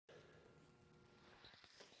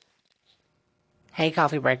Hey,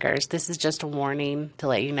 coffee breakers. This is just a warning to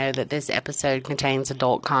let you know that this episode contains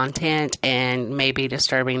adult content and may be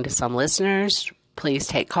disturbing to some listeners. Please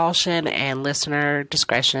take caution and listener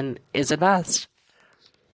discretion is advised.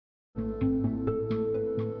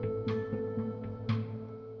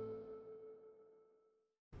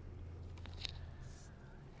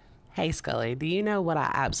 Hey, Scully, do you know what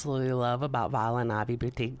I absolutely love about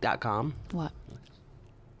VioletandIvyBoutique.com? What?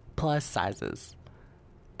 Plus sizes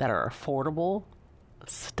that are affordable,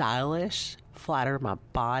 stylish, flatter my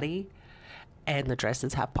body, and the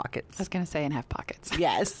dresses have pockets. I was going to say, and have pockets.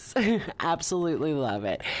 Yes, absolutely love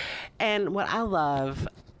it. And what I love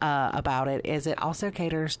about it is it also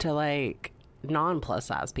caters to like non-plus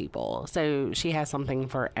size people. So she has something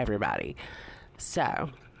for everybody. So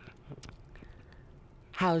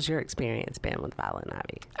how's your experience been with Violet and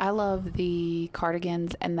Ivy? I love the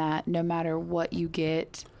cardigans and that no matter what you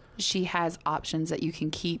get, she has options that you can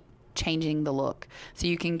keep changing the look. So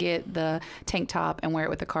you can get the tank top and wear it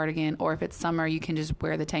with a cardigan, or if it's summer, you can just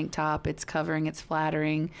wear the tank top. It's covering, it's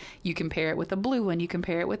flattering. You can pair it with a blue one, you can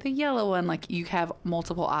pair it with a yellow one. Like, you have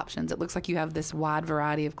multiple options. It looks like you have this wide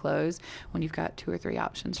variety of clothes when you've got 2 or 3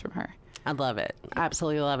 options from her. I love it.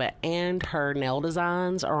 Absolutely love it. And her nail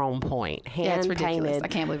designs are on point. Yeah, it's ridiculous. Hand-painted. I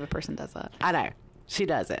can't believe a person does that. I know. She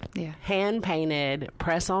does it. Yeah. Hand painted,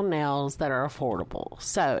 press on nails that are affordable.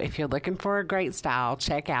 So if you're looking for a great style,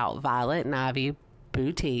 check out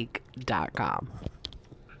VioletandIvyBoutique.com.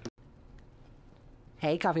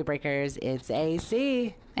 Hey, coffee breakers, it's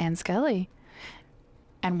AC. And Scully.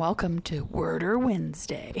 And welcome to Wurder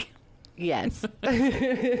Wednesday. Yes.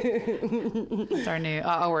 It's our new,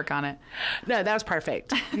 I'll work on it. No, that was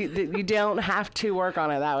perfect. You don't have to work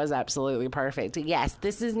on it. That was absolutely perfect. Yes,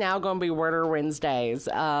 this is now going to be Wurder Wednesdays.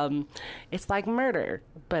 It's like murder,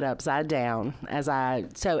 but upside down, as I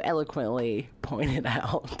so eloquently pointed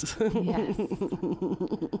out. Yes.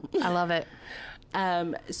 I love it.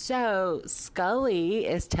 So Scully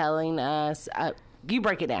is telling us, you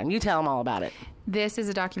break it down. You tell them all about it. This is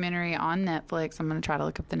a documentary on Netflix. I'm going to try to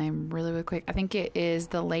look up the name really, really quick. I think it is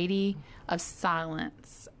The Lady of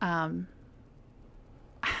Silence. The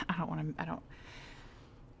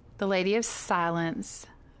Lady of Silence,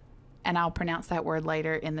 and I'll pronounce that word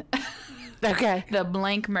later in the Okay. the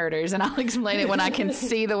blank murders, and I'll explain it when I can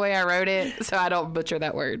see the way I wrote it so I don't butcher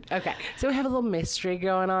that word. Okay. So we have a little mystery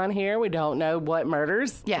going on here. We don't know what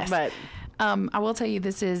murders. Yes. But I will tell you,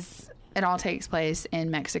 it all takes place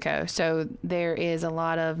in Mexico. So there is a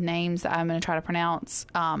lot of names that I'm going to try to pronounce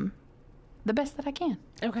the best that I can.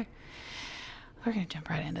 Okay. We're going to jump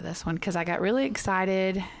right into this one because I got really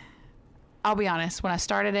excited. I'll be honest. When I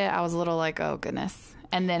started it, I was a little like, oh, goodness.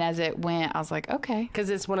 And then as it went, I was like, okay. Because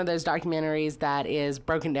it's one of those documentaries that is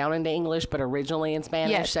broken down into English, but originally in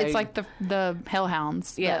Spanish. Yes, so it's like the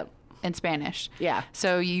Hellhounds. Yeah. In Spanish. Yeah.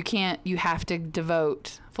 So you have to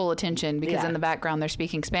devote full attention because in the background they're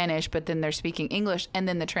speaking Spanish, but then they're speaking English, and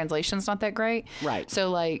then the translation's not that great. Right. So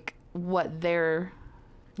like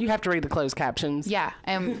you have to read the closed captions. Yeah,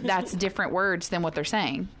 and that's different words than what they're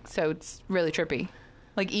saying. So it's really trippy.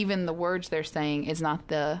 Like, even the words they're saying is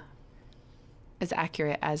not as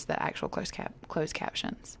accurate as the actual closed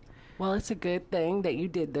captions. Well, it's a good thing that you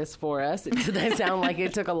did this for us. It doesn't sound like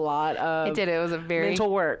it took a lot of It did. It was a very mental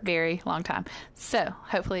work. Very long time. So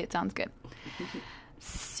hopefully it sounds good.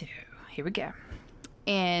 So here we go.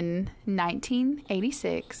 In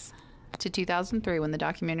 1986 to 2003, when the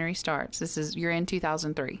documentary starts, you're in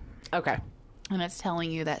 2003. Okay. And it's telling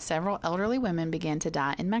you that several elderly women began to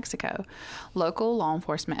die in Mexico. Local law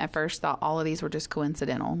enforcement at first thought all of these were just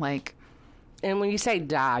coincidental. And when you say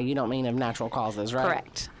die, you don't mean of natural causes, right?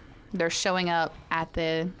 Correct. They're showing up at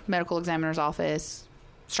the medical examiner's office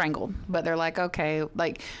strangled. But they're like, okay,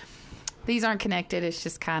 these aren't connected. It's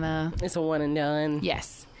just kind of... It's a one and done.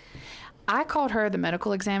 Yes. I called her the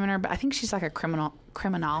medical examiner, but I think she's like a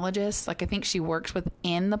criminologist. I think she works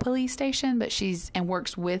within the police station, but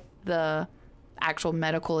works with the actual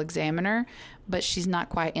medical examiner, but she's not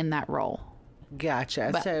quite in that role.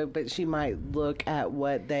 Gotcha. But she might look at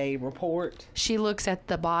what they report. She looks at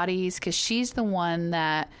the bodies because she's the one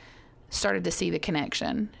that started to see the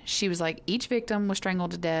connection. She was like, each victim was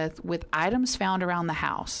strangled to death with items found around the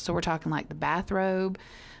house. So we're talking like the bathrobe,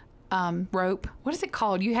 rope. What is it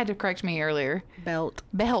called? You had to correct me earlier. Belt.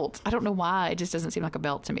 I don't know why. It just doesn't seem like a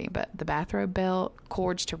belt to me. But the bathrobe belt,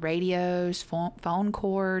 cords to radios, phone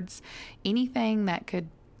cords, anything that could,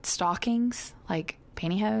 stockings, like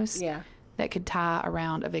pantyhose. Yeah. That could tie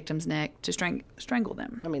around a victim's neck to strangle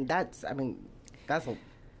them. That's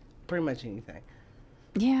pretty much anything.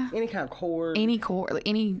 Yeah. Any kind of cord.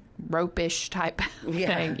 Any rope-ish type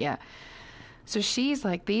thing. Yeah. So she's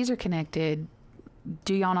like, these are connected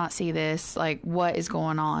do y'all not see this? Like, what is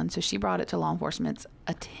going on? So she brought it to law enforcement's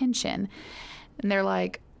attention. And they're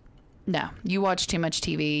like, no, you watch too much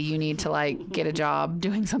TV. You need to, like, get a job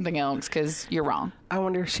doing something else because you're wrong. I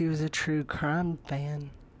wonder if she was a true crime fan.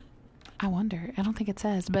 I wonder. I don't think it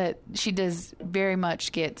says. But she does very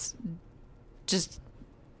much gets just,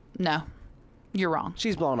 no, you're wrong.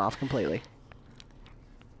 She's blown off completely.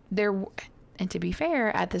 And to be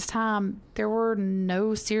fair, at this time, there were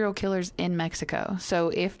no serial killers in Mexico. So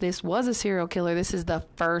if this was a serial killer, this is the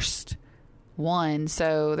first one.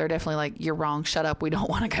 So they're definitely like, you're wrong. Shut up. We don't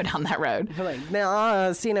want to go down that road. They're like,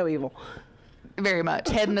 no, see no evil. Very much.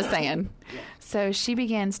 Head in the sand. So she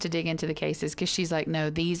begins to dig into the cases because she's like, no,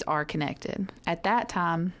 these are connected. At that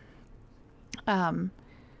time,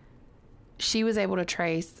 she was able to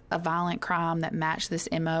trace a violent crime that matched this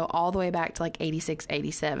MO all the way back to like 86,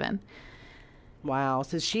 87. Wow.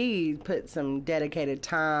 So she put some dedicated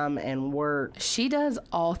time and work. She does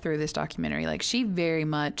all through this documentary. Like, she very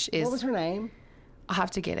much is. What was her name? I'll have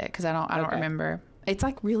to get it because I don't remember. It's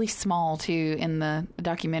like really small too in the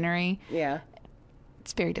documentary. Yeah.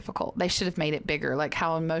 It's very difficult. They should have made it bigger. Like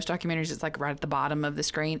how in most documentaries, it's like right at the bottom of the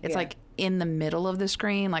screen. It's like in the middle of the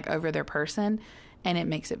screen, like over their person. And it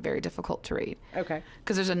makes it very difficult to read. Okay.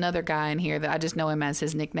 Because there's another guy in here that I just know him as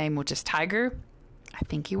his nickname, which is Tiger. I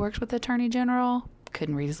think he works with the Attorney General.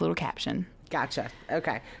 Couldn't read his little caption. Gotcha.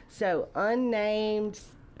 Okay. So, unnamed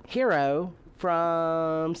hero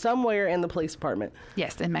from somewhere in the police department.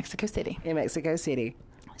 Yes, in Mexico City. In Mexico City.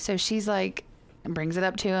 So she's like, brings it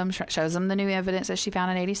up to him, shows him the new evidence that she found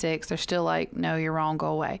in 86. They're still like, no, you're wrong, go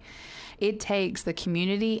away. It takes the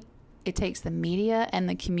community, it takes the media and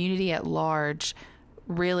the community at large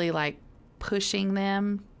really like pushing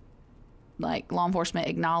them. Like, law enforcement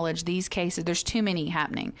acknowledge these cases. There's too many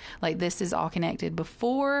happening. Like, this is all connected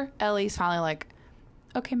before Ellie's finally like,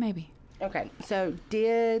 okay, maybe. Okay. So,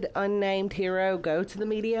 did unnamed hero go to the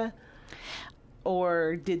media?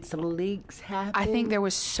 Or did some leaks happen? I think there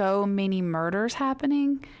was so many murders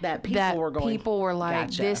happening that people were like,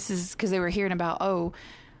 gotcha. This is because they were hearing about, oh,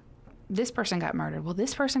 this person got murdered. Well,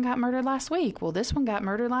 this person got murdered last week. Well, this one got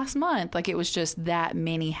murdered last month. Like, it was just that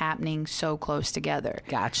many happening so close together.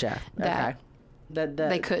 Gotcha. That okay.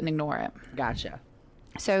 They couldn't ignore it. Gotcha.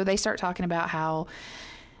 So they start talking about how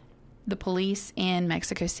the police in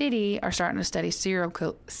Mexico City are starting to study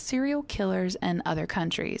serial killers in other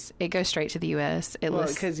countries. It goes straight to the U.S.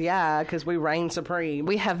 Because we reign supreme.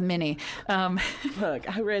 We have many. Look,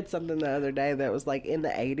 I read something the other day that was like in the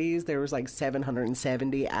 80s, there was like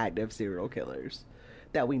 770 active serial killers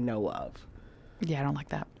that we know of. Yeah, I don't like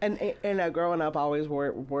that. And growing up, I always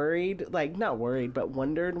worried, like not worried, but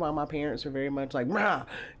wondered why my parents were very much like, "Rah,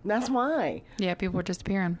 that's why." Yeah, people were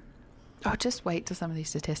disappearing. Oh, just wait till some of these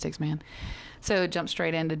statistics, man. So jump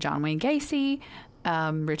straight into John Wayne Gacy,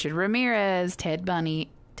 Richard Ramirez, Ted Bundy.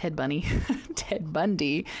 Ted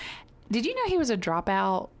Bundy. Did you know he was a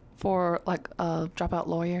dropout for like a dropout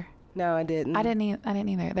lawyer? No, I didn't. I didn't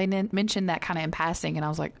either. They mentioned that kind of in passing, and I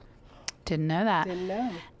was like, didn't know that. Didn't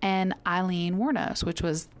know. And Eileen Wuornos, which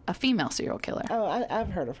was a female serial killer. Oh, I've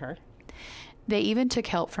heard of her. They even took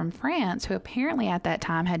help from France, who apparently at that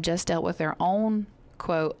time had just dealt with their own,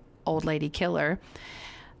 quote, old lady killer,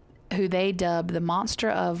 who they dubbed the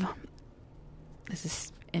monster of, this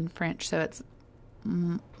is in French, so it's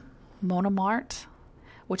Montmartre,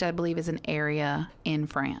 which I believe is an area in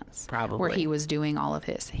France. Probably. Where he was doing all of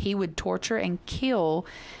his. He would torture and kill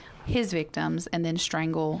his victims and then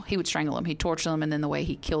he would strangle them. He'd torture them, and then the way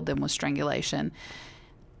he killed them was strangulation.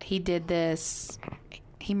 He did this.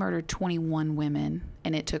 He murdered 21 women,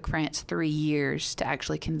 and it took France 3 years to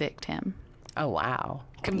actually convict him. Oh, wow.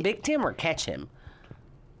 Convict him or catch him?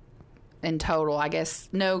 In total, I guess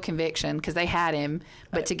no conviction because they had him,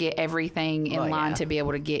 but to get everything in line to be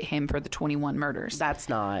able to get him for the 21 murders. That's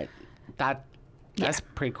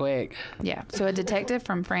pretty quick. Yeah. So a detective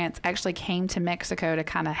from France actually came to Mexico to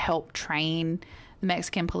kind of help train the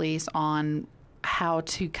Mexican police on how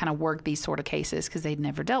to kind of work these sort of cases because they'd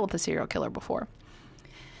never dealt with a serial killer before.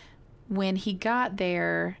 When he got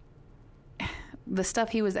there, the stuff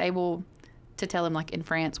he was able to tell him, like, in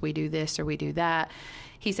France, we do this or we do that.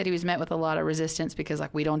 He said he was met with a lot of resistance because,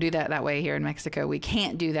 like, we don't do that way here in Mexico. We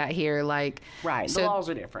can't do that here. Like, right. So the laws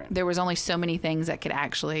are different. There was only so many things that could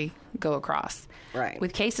actually go across. Right.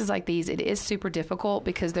 With cases like these, it is super difficult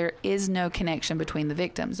because there is no connection between the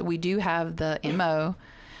victims. We do have the MO,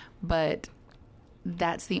 but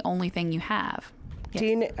that's the only thing you have. Yes. Do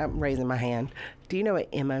you know, I'm raising my hand. Do you know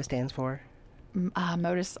what MO stands for?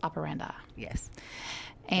 Modus operandi. Yes.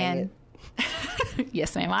 And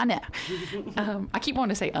Yes, ma'am, I know. I keep wanting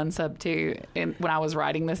to say unsub too. And when I was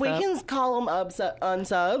writing this, We can call them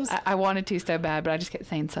unsubs. I wanted to so bad, but I just kept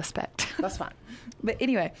saying suspect. That's fine. But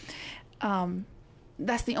anyway,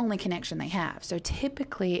 that's the only connection they have. So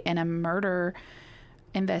typically in a murder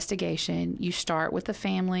investigation, you start with the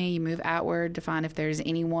family, you move outward to find if there's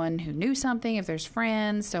anyone who knew something, if there's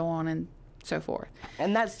friends, so on and so forth.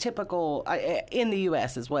 And that's typical in the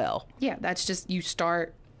U.S. as well. Yeah, that's just, you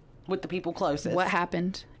start with the people closest. What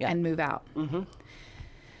happened and move out. Mm-hmm.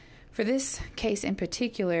 For this case in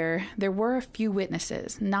particular, there were a few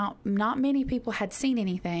witnesses. Not many people had seen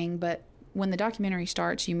anything, but when the documentary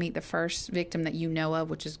starts, you meet the first victim that you know of,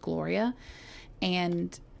 which is Gloria.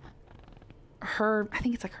 And her, I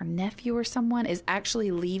think it's like her nephew or someone, is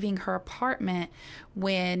actually leaving her apartment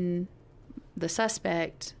when the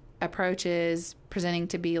suspect approaches, presenting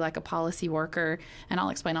to be like a policy worker. And I'll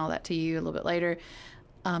explain all that to you a little bit later.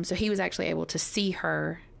 So he was actually able to see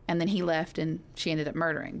her, and then he left and she ended up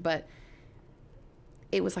murdering. But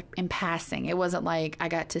it was like in passing. It wasn't like I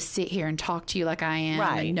got to sit here and talk to you like I am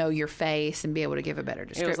and know your face and be able to give a better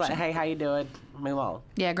description. It was like, hey, how you doing? Move on.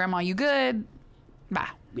 Yeah, Grandma, you good? Bye.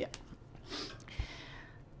 Yeah.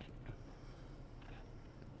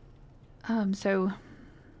 So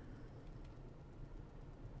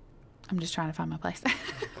I'm just trying to find my place.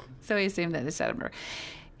 So he assumed that this set up.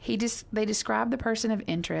 They described the person of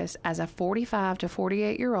interest as a 45 to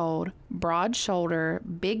 48-year-old, broad shoulder,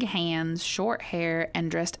 big hands, short hair, and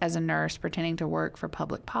dressed as a nurse pretending to work for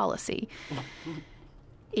public policy.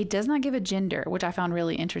 It does not give a gender, which I found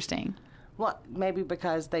really interesting. Well, maybe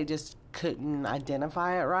because they just couldn't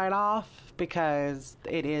identify it right off, because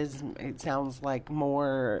it sounds like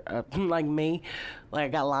more like me, like I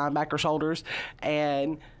got linebacker shoulders,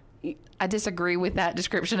 and I disagree with that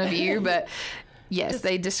description of you, but yes,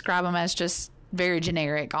 they describe them as just very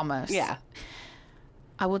generic almost. Yeah.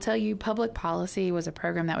 I will tell you, public policy was a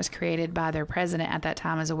program that was created by their president at that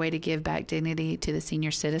time as a way to give back dignity to the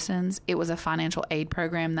senior citizens. It was a financial aid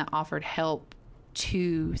program that offered help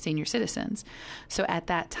to senior citizens. So at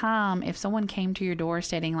that time, if someone came to your door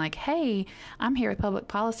stating like, hey, I'm here with public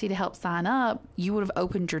policy to help sign up, you would have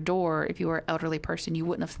opened your door. If you were an elderly person, you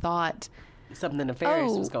wouldn't have thought something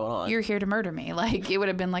nefarious was going on. You're here to murder me. Like, it would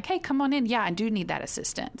have been like, hey, come on in. Yeah, I do need that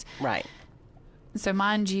assistance. Right. So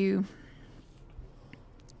mind you,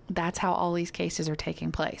 that's how all these cases are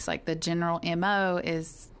taking place. Like, the general MO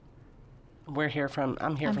is, I'm here from the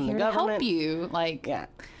government to help you. Like, yeah.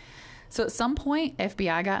 So at some point,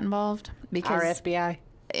 FBI got involved because our FBI.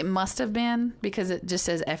 It must have been, because it just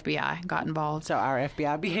says FBI got involved. So our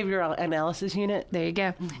FBI Behavioral Analysis Unit. There you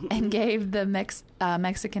go. And gave the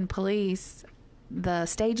Mexican police the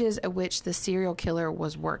stages at which the serial killer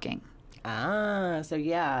was working. So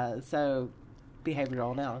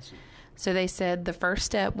behavioral analysis. So they said the first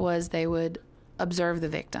step was they would observe the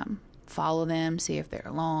victim, follow them, see if they're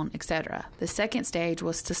alone, etc. The second stage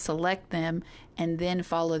was to select them and then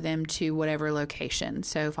follow them to whatever location.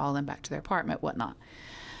 So follow them back to their apartment, whatnot.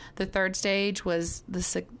 The third stage was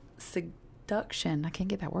the seduction. I can't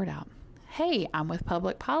get that word out. Hey, I'm with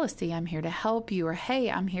public policy. I'm here to help you. Or,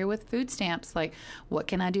 hey, I'm here with food stamps. Like, what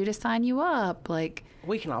can I do to sign you up? Like,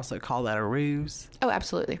 we can also call that a ruse. Oh,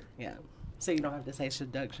 absolutely. Yeah. So you don't have to say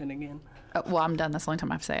seduction again. Well, I'm done. That's the only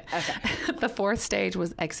time I have to say it. Okay. The fourth stage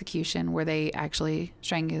was execution, where they actually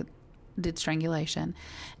did strangulation.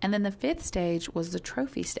 And then the fifth stage was the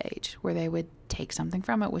trophy stage, where they would take something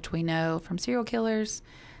from it, which we know from serial killers.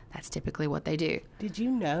 That's typically what they do. Did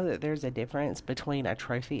you know that there's a difference between a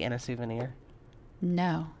trophy and a souvenir?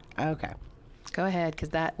 No. Okay. Go ahead, because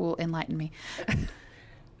that will enlighten me.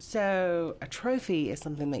 So a trophy is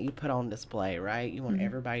something that you put on display, right? You want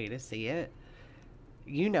everybody to see it.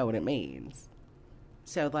 You know what it means.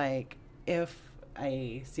 So, like, if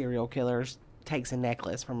a serial killer takes a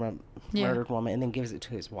necklace from a murdered woman and then gives it to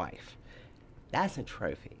his wife, that's a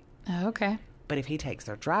trophy. Oh, okay. But if he takes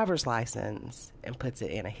their driver's license and puts it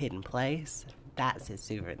in a hidden place, that's his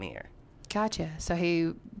souvenir. Gotcha.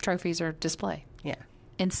 So trophies are display. Yeah.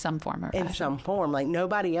 In some form or fashion. In some form. Like,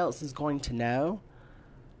 nobody else is going to know.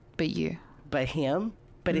 But you. But him.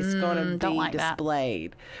 But it's going to be like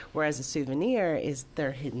displayed. That. Whereas a souvenir is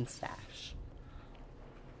their hidden stash.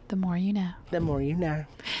 The more you know. The more you know.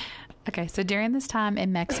 Okay, so during this time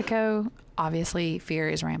in Mexico, obviously fear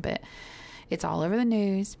is rampant. It's all over the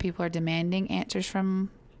news. People are demanding answers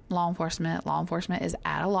from law enforcement. Law enforcement is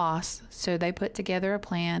at a loss. So they put together a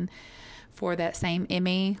plan for that same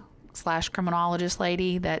Emmy/criminologist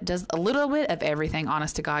lady that does a little bit of everything,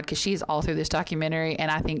 honest to God, because she's all through this documentary,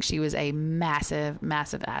 and I think she was a massive,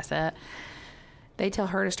 massive asset. They tell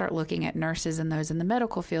her to start looking at nurses and those in the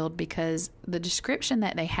medical field because the description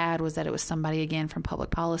that they had was that it was somebody, again, from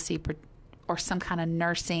public policy or some kind of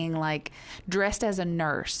nursing, like dressed as a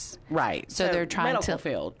nurse. Right. So they're trying medical to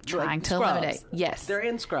field, trying like to eliminate. Yes. They're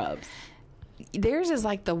in scrubs. Theirs is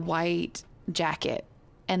like the white jacket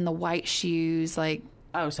and the white shoes, like.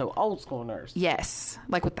 Oh, so old school nurse. Yes.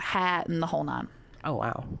 Like with the hat and the whole nine. Oh,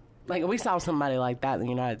 wow. Like, we saw somebody like that in the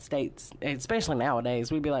United States, especially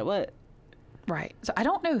nowadays. We'd be like, what? Right. So I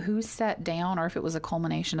don't know who sat down or if it was a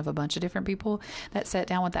culmination of a bunch of different people that sat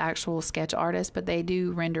down with the actual sketch artist, but they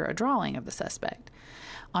do render a drawing of the suspect.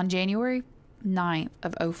 On January 9th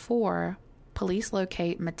of 2004, police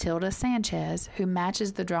locate Matilda Sanchez, who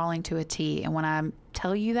matches the drawing to a T. And when I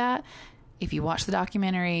tell you that, if you watch the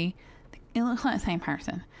documentary, it looks like the same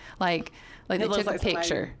person. Like they took a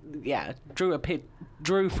picture.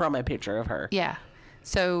 Drew from a picture of her. Yeah.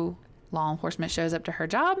 So law enforcement shows up to her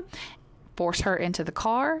job, force her into the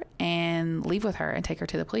car, and leave with her and take her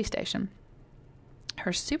to the police station.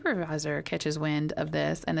 Her supervisor catches wind of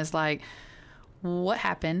this and is like, what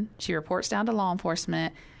happened? She reports down to law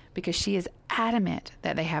enforcement because she is adamant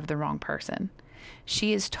that they have the wrong person.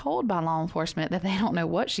 She is told by law enforcement that they don't know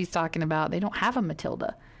what she's talking about. They don't have a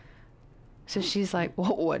Matilda. So she's like,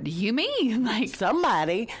 well, what do you mean? Like,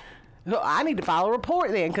 somebody, I need to file a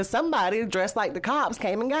report then, because somebody dressed like the cops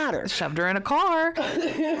came and got her. Shoved her in a car.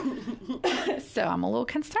 So I'm a little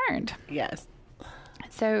concerned. Yes.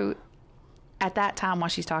 So at that time, while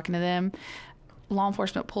she's talking to them, law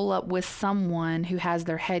enforcement pull up with someone who has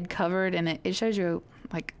their head covered, and it shows you,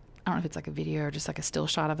 like, I don't know if it's like a video or just like a still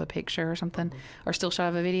shot of a picture or something, or still shot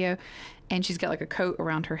of a video, and she's got like a coat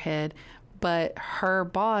around her head. But her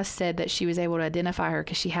boss said that she was able to identify her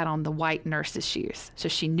because she had on the white nurse's shoes. So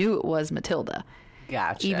she knew it was Matilda.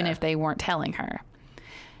 Gotcha. Even if they weren't telling her.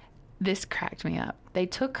 This cracked me up. They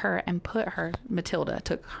took her and put her,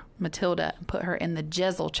 took Matilda and put her in the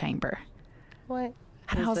Jezzel chamber. What?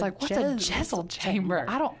 And I was like, what's a Jezzel chamber?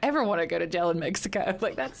 I don't ever want to go to jail in Mexico.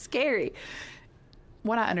 Like, that's scary.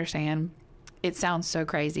 What I understand, it sounds so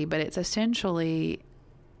crazy, but it's essentially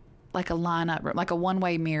like a lineup room, like a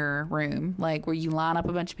one-way mirror room, like where you line up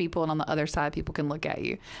a bunch of people and on the other side people can look at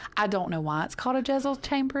you. I don't know why it's called a Jezzel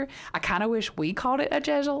chamber. I kind of wish we called it a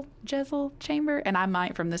Jezzel chamber, and I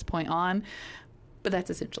might from this point on, but that's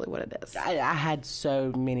essentially what it is. I had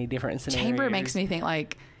so many different scenarios. Chamber makes me think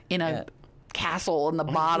like in a castle in the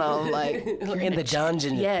bottom, like in the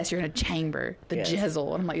dungeon. Yes, you're in a chamber. The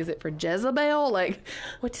Jezzel. And I'm like, is it for Jezebel? Like,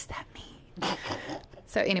 what does that mean?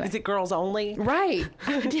 So anyway. Is it girls only? Right.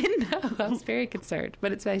 I didn't know. I was very concerned.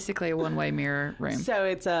 But it's basically a one-way mirror room. So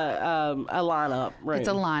it's a lineup room. It's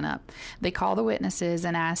a lineup. They call the witnesses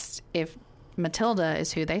and asked if Matilda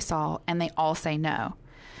is who they saw, and they all say no.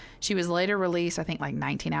 She was later released, I think like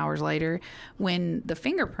 19 hours later, when the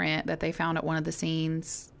fingerprint that they found at one of the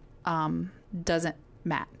scenes doesn't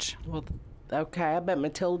match. Well, okay, I bet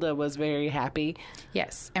Matilda was very happy.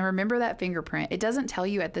 Yes, and remember that fingerprint. It doesn't tell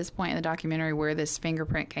you at this point in the documentary where this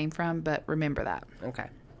fingerprint came from, but remember that. Okay.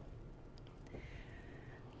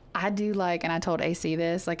 I do like, and I told AC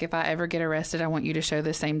this, like, if I ever get arrested, I want you to show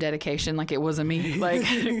the same dedication like it wasn't me. Like,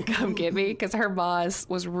 come get me. Because her boss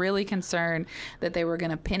was really concerned that they were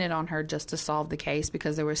going to pin it on her just to solve the case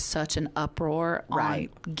because there was such an uproar on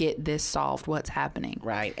get this solved, what's happening.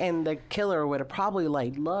 Right. And the killer would have probably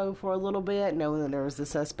laid low for a little bit, knowing that there was a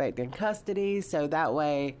suspect in custody. So that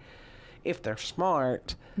way, if they're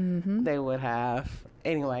smart, they would have...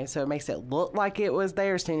 Anyway, so it makes it look like it was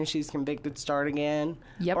there as soon as she's convicted, start again.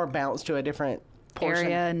 Yep. Or bounce to a different portion.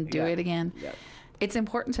 Area and do it again. Yep. It's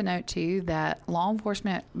important to note, too, that law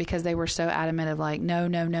enforcement, because they were so adamant of like, no,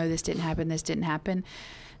 this didn't happen,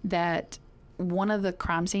 that one of the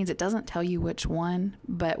crime scenes, it doesn't tell you which one,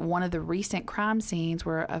 but one of the recent crime scenes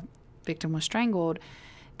where a victim was strangled,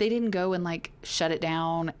 they didn't go and like shut it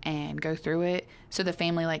down and go through it. So the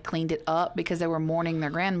family like cleaned it up because they were mourning their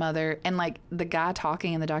grandmother. And like the guy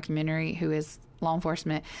talking in the documentary, who is law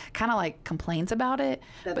enforcement, kind of like complains about it.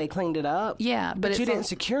 That they cleaned it up? Yeah. But you didn't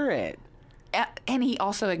secure it. And he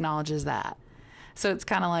also acknowledges that. So it's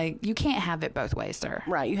kind of like, you can't have it both ways, sir.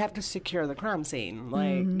 Right. You have to secure the crime scene.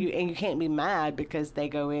 Like, you can't be mad because they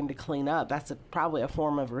go in to clean up. That's probably a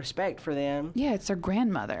form of respect for them. Yeah, it's their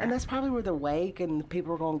grandmother. And that's probably where the wake and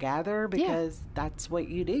people are going to gather because that's what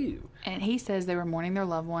you do. And he says they were mourning their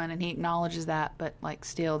loved one, and he acknowledges that, but like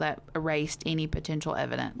still that erased any potential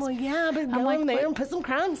evidence. Well, yeah, but go in there and put some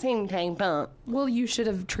crime scene tape up. Well, you should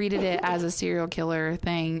have treated it as a serial killer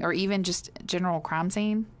thing, or even just general crime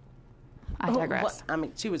scene. I digress. I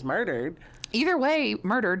mean, she was murdered. Either way,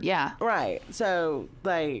 murdered, yeah. Right. So,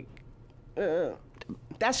 like,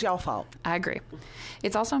 That's y'all fault. I agree.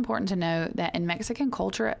 It's also important to note that in Mexican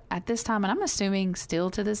culture at this time, and I'm assuming still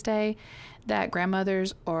to this day, that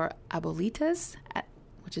grandmothers or abuelitas,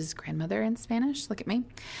 which is grandmother in Spanish, look at me,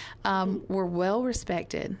 were well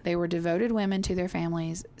respected. They were devoted women to their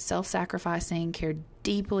families, self-sacrificing, cared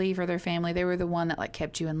deeply for their family. They were the one that like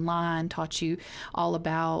kept you in line, taught you all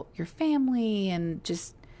about your family, and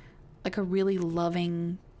just like a really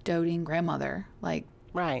loving, doting grandmother. Like,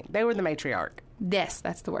 right. They were the matriarch. Yes,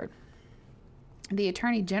 that's the word. The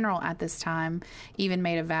attorney general at this time even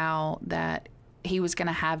made a vow that he was going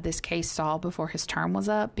to have this case solved before his term was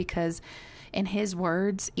up, because in his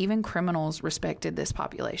words, even criminals respected this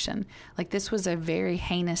population. Like, this was a very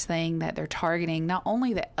heinous thing that they're targeting, not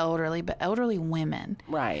only the elderly, but elderly women.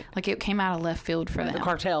 Right. Like, it came out of left field for them. The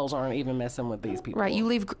cartels aren't even messing with these people. Right. You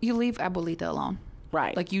leave abuelita alone.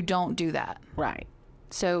 Right. Like, you don't do that. Right.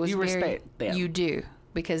 So it was you respect them. You do,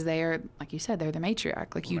 because they are, like you said, they're the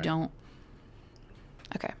matriarch. Like, you right. don't.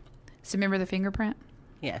 Okay. So remember the fingerprint?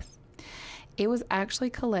 Yes. It was actually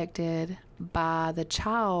collected by the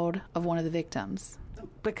child of one of the victims.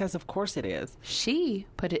 Because of course it is. She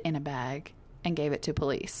put it in a bag and gave it to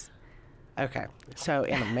police. Okay. So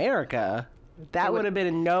in America, that would have been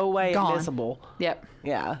in no way gone. admissible. Yep.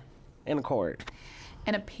 Yeah. In a court.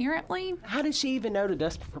 And apparently, how did she even know to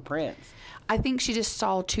dust for prints? I think she just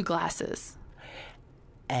saw two glasses.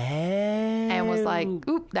 Oh. And was like,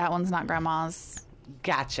 oop, that one's not grandma's.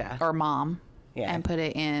 Gotcha. Or mom. Yeah. And put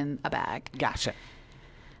it in a bag. Gotcha.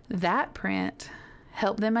 That print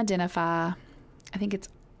helped them identify, I think it's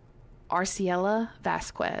Arciela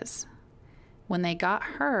Vasquez. When they got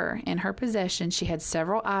her in her possession, she had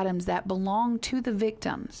several items that belonged to the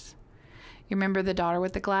victims. You remember the daughter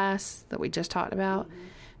with the glass that we just talked about? Mm-hmm.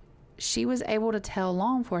 She was able to tell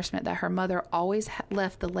law enforcement that her mother always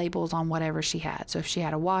left the labels on whatever she had. So if she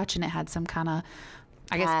had a watch and it had some kind of,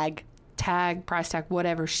 tag, price tag,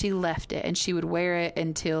 whatever, she left it, and she would wear it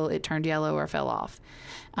until it turned yellow or fell off.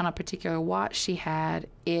 On a particular watch she had,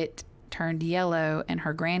 it turned yellow, and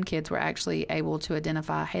her grandkids were actually able to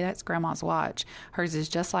identify, hey, that's grandma's watch. Hers is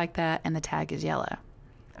just like that, and the tag is yellow.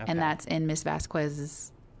 Okay. And that's in Miss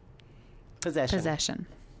Vasquez's possession.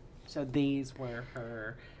 So these were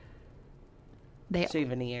her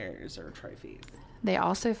souvenirs or trophies. They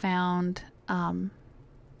also found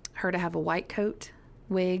her to have a white coat,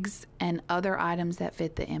 wigs, and other items that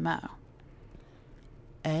fit the MO.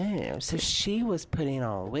 Oh, so she was putting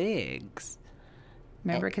on wigs.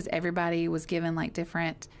 Remember, because everybody was given like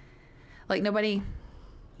different, like nobody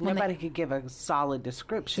could give a solid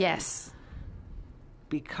description. Yes.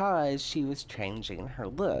 Because she was changing her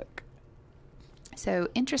look. So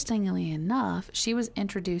interestingly enough, she was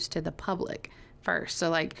introduced to the public first. So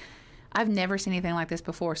like, I've never seen anything like this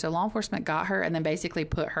before. So law enforcement got her and then basically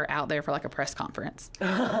put her out there for like a press conference.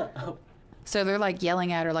 So they're like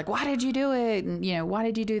yelling at her like, why did you do it? And, why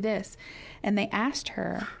did you do this? And they asked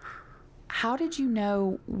her, how did you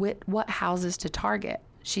know what houses to target?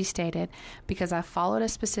 She stated, because I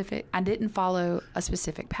didn't follow a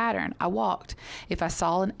specific pattern. I walked. If I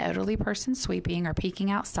saw an elderly person sweeping or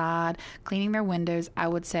peeking outside, cleaning their windows, I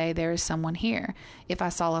would say there is someone here. If I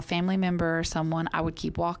saw a family member or someone, I would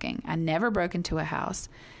keep walking. I never broke into a house.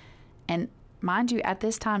 And mind you, at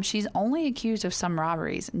this time, she's only accused of some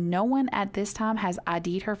robberies. No one at this time has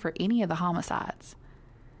ID'd her for any of the homicides.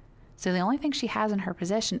 So the only thing she has in her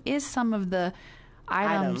possession is some of the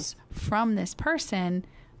items from this person,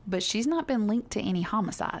 but she's not been linked to any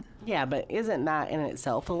homicide. Yeah, but isn't that in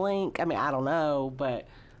itself a link? I mean, I don't know, but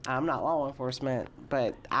I'm not law enforcement,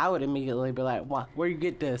 but I would immediately be like, where you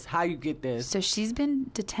get this? How you get this? So she's been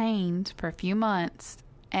detained for a few months,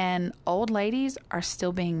 and old ladies are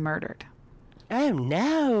still being murdered. Oh,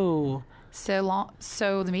 no.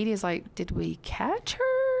 So the media's like, did we catch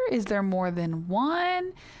her? Is there more than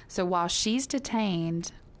one? So while she's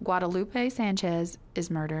detained, Guadalupe Sanchez is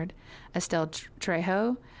murdered. Estelle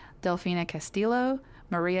Trejo, Delfina Castillo,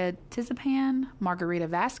 Maria Tizapan, Margarita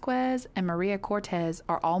Vasquez, and Maria Cortez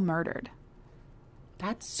are all murdered.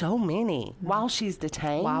 That's so many. While she's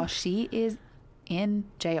detained? While she is in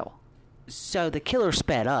jail. So the killer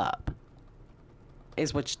sped up,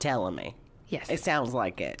 is what you're telling me. Yes. It sounds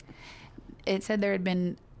like it. It said there had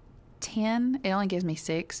been 10. It only gives me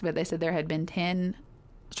 6, but they said there had been 10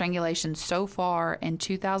 strangulations so far in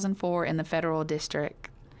 2004 in the federal district.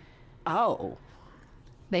 Oh.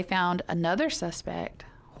 They found another suspect,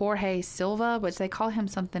 Jorge Silva, which they call him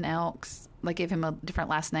something else. Like, give him a different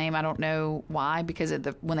last name. I don't know why, because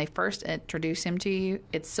when they first introduce him to you,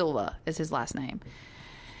 it's Silva is his last name.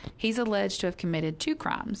 He's alleged to have committed 2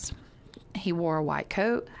 crimes. He wore a white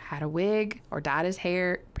coat, had a wig, or dyed his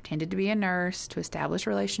hair, pretended to be a nurse to establish a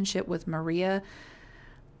relationship with Maria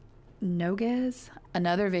Noguez,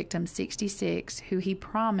 another victim, 66, who he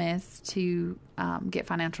promised to get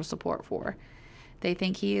financial support for. They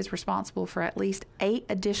think he is responsible for at least 8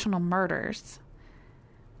 additional murders.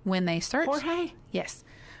 When they searched... Jorge? Yes.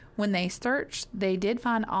 When they searched, they did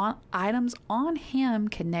find items on him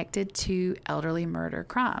connected to elderly murder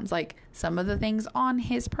crimes. Like, some of the things on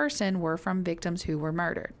his person were from victims who were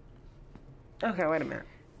murdered. Okay, wait a minute.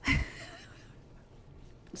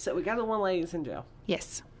 So we got the one lady's in jail.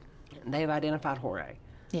 Yes. They've identified Jorge.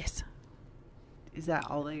 Yes. Is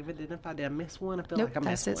that all they've identified? Did I miss one? I feel Nope, like I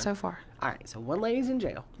that's missed it one. so far. All right, so one lady's in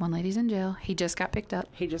jail. One lady's in jail. He just got picked up.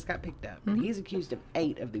 He just got picked up. And he's accused of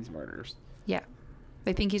 8 of these murders. Yeah.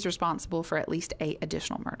 They think he's responsible for at least 8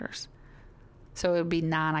 additional murders. So it would be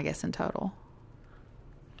 9, I guess, in total.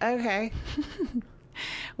 Okay.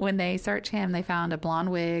 When they searched him, they found a blonde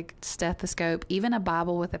wig, stethoscope, even a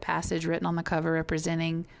Bible with a passage written on the cover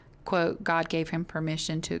representing, quote, God gave him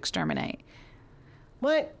permission to exterminate.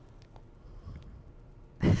 What?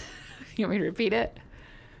 You want me to repeat it?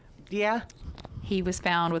 Yeah. He was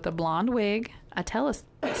found with a blonde wig, a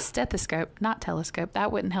stethoscope, not telescope.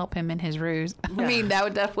 That wouldn't help him in his ruse. I mean, that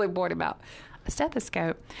would definitely board him out. A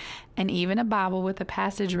stethoscope, and even a Bible with a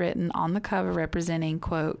passage written on the cover representing,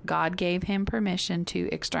 quote, God gave him permission to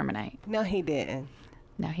exterminate. No, he didn't.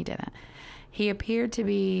 No, he didn't. He appeared to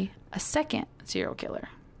be a second serial killer.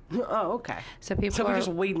 Oh, okay. So people we're are just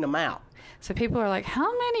weeding them out. So people are like,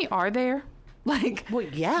 how many are there? Like, well,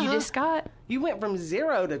 yeah. You just got... You went from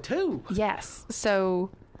 0 to 2. Yes.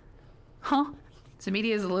 So, So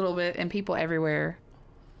media is a little bit, and people everywhere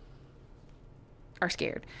are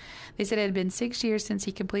scared. They said it had been 6 years since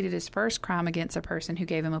he completed his first crime against a person who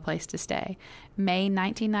gave him a place to stay. May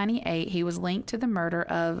 1998, he was linked to the murder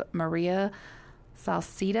of Maria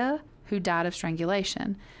Salcida, who died of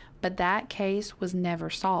strangulation. But that case was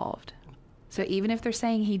never solved. So even if they're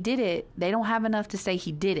saying he did it, they don't have enough to say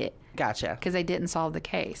he did it. Gotcha. Because they didn't solve the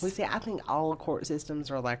case. Well, see, I think all court systems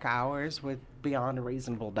are like ours with beyond a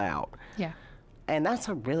reasonable doubt. Yeah. And that's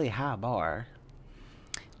a really high bar.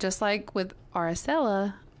 Just like with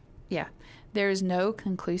Araceli, yeah, there is no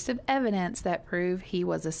conclusive evidence that prove he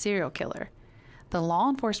was a serial killer. The law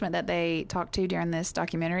enforcement that they talked to during this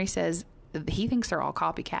documentary says he thinks they're all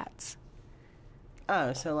copycats.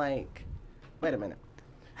 Oh, so like, wait a minute.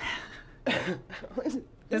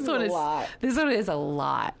 This one is a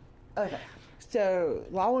lot. Okay. So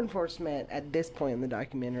law enforcement at this point in the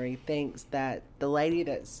documentary thinks that the lady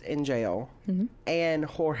that's in jail and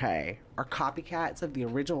Jorge are copycats of the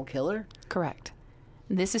original killer? Correct.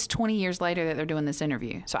 This is 20 years later that they're doing this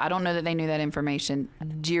interview. So I don't know that they knew that information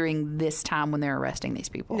during this time when they're arresting these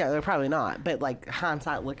people. No, they're probably not. But like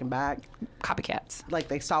hindsight looking back. Copycats. Like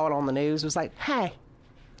they saw it on the news, was like, hey.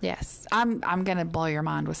 Yes. I'm going to blow your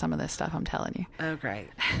mind with some of this stuff, I'm telling you. Oh, great.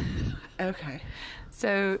 Okay.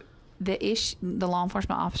 So the law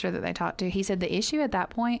enforcement officer that they talked to, he said the issue at that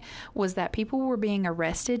point was that people were being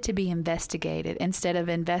arrested to be investigated instead of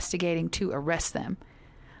investigating to arrest them.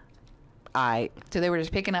 So they were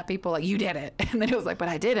just picking up people like, you did it. And then it was like, but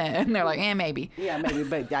I didn't. And they're like, maybe. Yeah, maybe,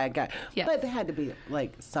 but I got... Yeah. But there had to be,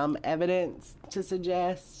 like, some evidence to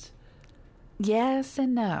suggest... Yes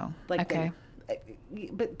and no. Like okay.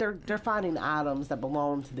 But they're finding items that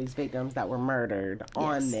belong to these victims that were murdered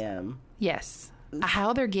on them. Yes.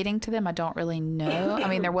 How they're getting to them, I don't really know. I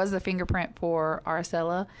mean, there was the fingerprint for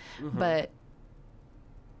Araceli, but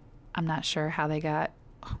I'm not sure how they got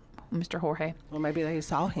Mr. Jorge. Well, maybe they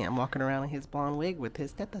saw him walking around in his blonde wig with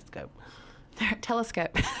his stethoscope.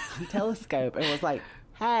 Telescope. Telescope. And was like,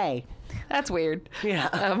 hey. That's weird.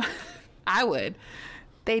 Yeah. I would.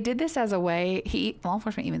 They did this as a way, law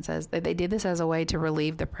enforcement even says that they did this as a way to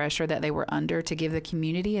relieve the pressure that they were under, to give the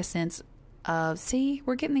community a sense of, see,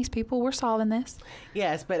 we're getting these people, we're solving this.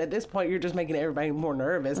 Yes, but at this point, you're just making everybody more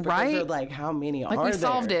nervous. Because right? they're like, how many like are there? We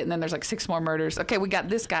solved it, and then there's like 6 more murders. Okay, we got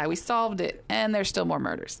this guy, we solved it, and there's still more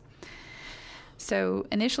murders. So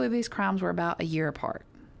initially, these crimes were about a year apart.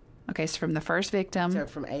 Okay, so from the first victim. So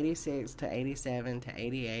from 86 to 87 to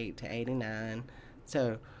 88 to 89.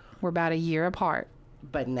 So we're about a year apart.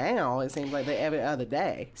 But now it seems like they're every other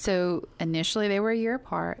day. So initially they were a year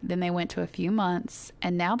apart. Then they went to a few months.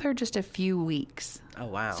 And now they're just a few weeks. Oh,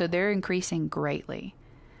 wow. So they're increasing greatly.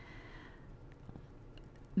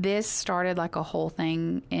 This started like a whole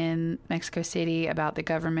thing in Mexico City about the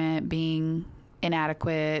government being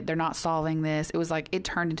inadequate. They're not solving this. It was like it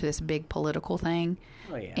turned into this big political thing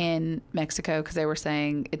in Mexico because they were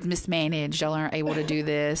saying it's mismanaged. Y'all aren't able to do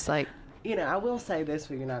this. Like, you know, I will say this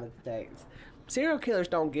for the United States. Serial killers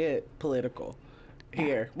don't get political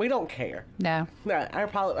here. We don't care. No. No,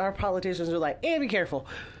 our politicians are like, be careful.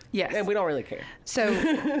 Yes. And we don't really care. So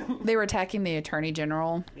they were attacking the attorney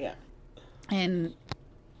general. Yeah. And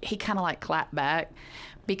he kind of like clapped back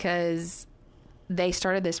because they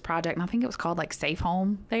started this project, and I think it was called like Safe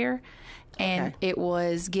Home there. And it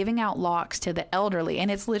was giving out locks to the elderly. And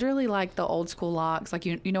it's literally like the old school locks. Like,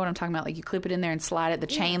 you know what I'm talking about? Like, you clip it in there and slide it, the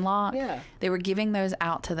chain lock. Yeah. They were giving those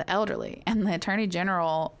out to the elderly. And the attorney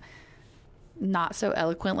general, not so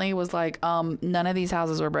eloquently, was like, none of these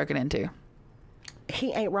houses were broken into.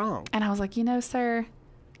 He ain't wrong. And I was like, sir,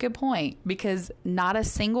 good point. Because not a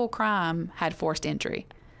single crime had forced entry.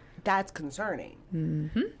 That's concerning.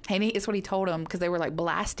 Mm-hmm. And it's what he told them, because they were like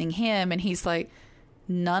blasting him. And he's like,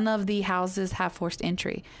 none of the houses have forced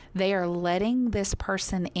entry. They are letting this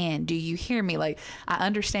person in. Do you hear me? Like, I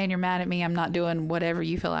understand you're mad at me. I'm not doing whatever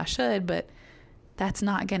you feel I should, but that's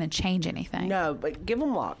not going to change anything. No, but give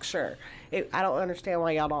them locks, sure. I don't understand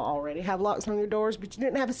why y'all don't already have locks on your doors, but you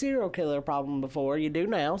didn't have a serial killer problem before. You do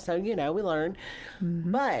now, so, we learned.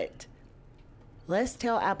 Mm-hmm. But let's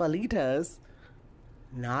tell abuelitas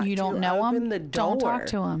not you don't to know open them, the door. Don't talk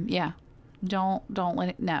to them. Yeah. Don't let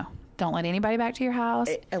it, no. Don't let anybody back to your house.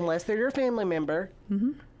 Unless they're your family member.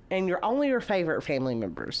 Mm-hmm. And you're only your favorite family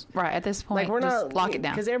members. Right, at this point, like, we're just not, lock it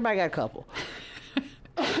down. Because everybody got a couple.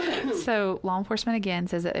 So, law enforcement again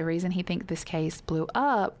says that the reason he thinks this case blew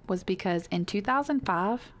up was because in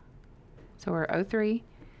 2005, so we're 03,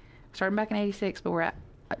 starting back in 86, but we're at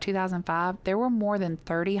 2005, there were more than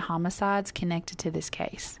 30 homicides connected to this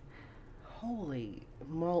case. Holy,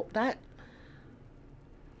 well, that's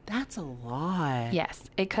a lot. Yes.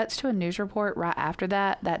 It cuts to a news report right after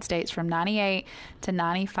that states from 98 to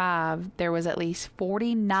 95, there was at least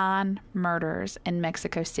 49 murders in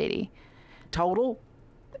Mexico City. Total?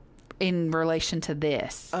 In relation to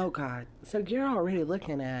this. Oh, God. So you're already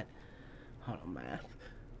looking at, hold on, math.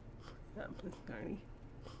 30,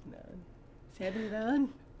 79?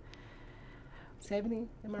 70,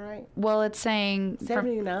 am I right? Well, it's saying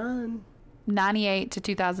 79. 98 to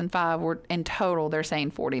 2005 were in total, they're saying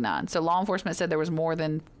 49. So law enforcement said there was more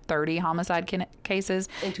than 30 homicide cases.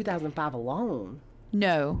 In 2005 alone?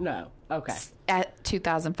 No. Okay. At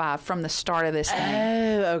 2005 from the start of this thing.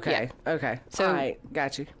 Oh, okay. Yeah. Okay. So, all right.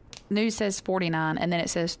 Got you. News says 49, and then it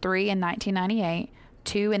says 3 in 1998,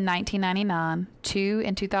 2 in 1999, 2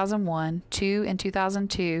 in 2001, 2 in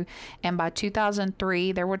 2002, and by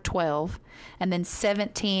 2003 there were 12, and then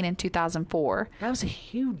 17 in 2004. That was a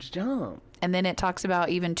huge jump. And then it talks about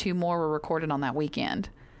even 2 more were recorded on that weekend.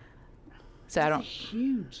 So That's a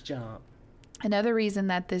huge jump. Another reason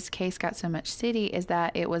that this case got so much city is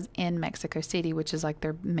that it was in Mexico City, which is like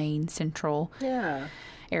their main central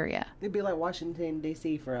area. It'd be like Washington,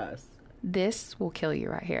 D.C. for us. This will kill you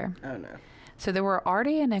right here. Oh, no. So there were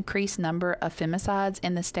already an increased number of femicides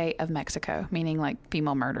in the state of Mexico, meaning like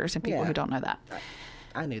female murders, and people who don't know that.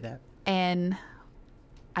 I knew that. And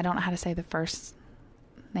I don't know how to say the first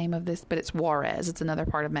name of this, but it's Juarez. It's another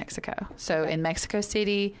part of Mexico. So in Mexico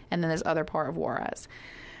City, and then this other part of Juarez,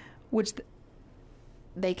 which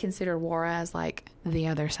they consider Juarez like the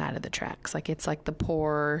other side of the tracks. Like, it's like the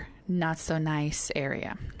poor, not so nice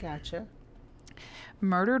area. Gotcha.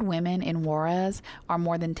 Murdered women in Juarez are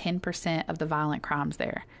more than 10% of the violent crimes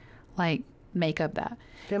there. Like, make up that.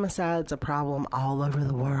 Femicide's a problem all over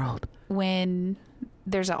the world. When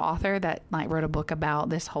there's an author that like wrote a book about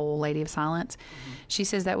this whole Lady of Silence, she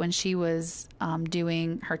says that when she was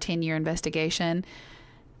doing her 10-year investigation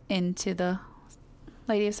into the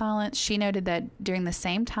Lady of Silence, she noted that during the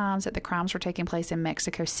same times that the crimes were taking place in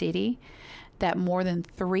Mexico City, that more than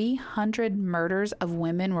 300 murders of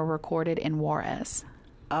women were recorded in Juarez.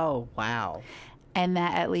 Oh, wow. And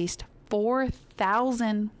that at least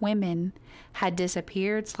 4,000 women had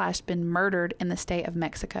disappeared / been murdered in the state of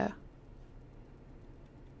Mexico.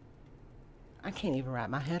 I can't even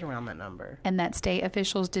wrap my head around that number. And that state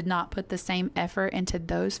officials did not put the same effort into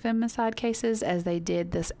those femicide cases as they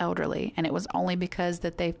did this elderly. And it was only because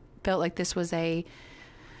that they felt like this was a...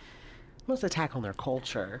 What's attack on their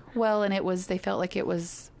culture? Well, and they felt like it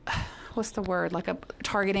was, what's the word? Like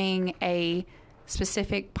targeting a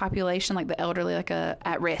specific population, like the elderly, like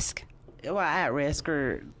at risk. Well, at risk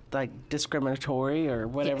or like discriminatory or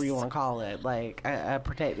whatever you want to call it, like a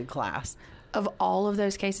protected class. Of all of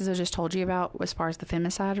those cases I just told you about, as far as the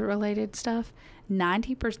femicide-related stuff,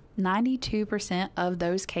 92% of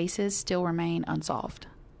those cases still remain unsolved.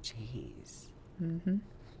 Jeez. Mm-hmm.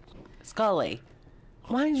 Scully,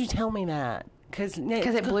 why did you tell me that? Because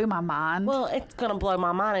it blew my mind. Well, it's going to blow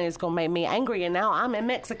my mind, and it's going to make me angry, and now I'm in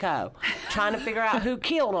Mexico trying to figure out who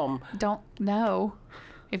killed them. Don't know.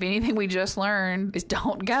 if anything we just learned is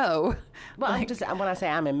don't go. Well, I'm just, when I say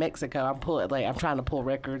I'm in Mexico, I'm trying to pull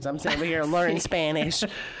records. I'm sitting over here learning Spanish.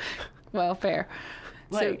 Well, fair.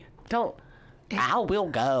 Like, I will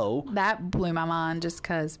go. That blew my mind just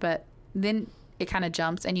because. But then it kind of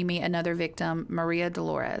jumps and you meet another victim, Maria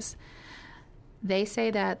Dolores. They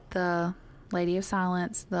say that the Lady of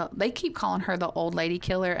Silence, they keep calling her the old lady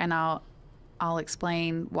killer, and I'll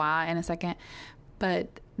explain why in a second.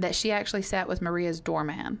 But that she actually sat with Maria's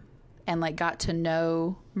doorman and like got to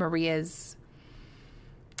know Maria's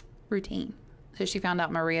routine. So she found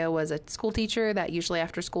out Maria was a school teacher that usually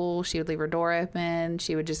after school she would leave her door open.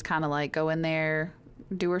 She would just kind of like go in there,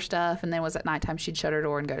 do her stuff, and then was at nighttime she'd shut her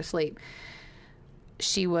door and go to sleep.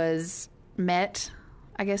 She met,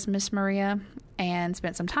 I guess, Miss Maria and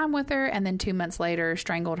spent some time with her, and then 2 months later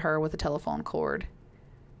strangled her with a telephone cord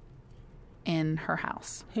in her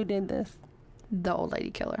house. Who did this? The old lady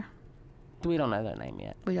killer. We don't know their name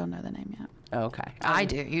yet. We don't know the name yet. Okay. I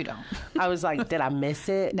do. You don't. I was like, did I miss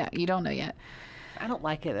it? No, you don't know yet. I don't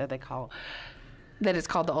like it that they call that it's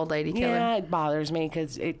called the old lady killer. Yeah, it bothers me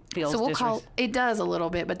because it feels. So we'll call it does a little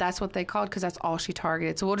bit, but that's what they called because that's all she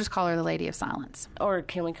targeted. So we'll just call her the Lady of Silence. Or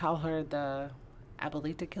can we call her the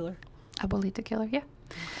Abuelita killer? Abuelita killer, yeah.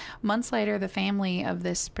 Months later, the family of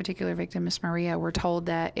this particular victim, Miss Maria, were told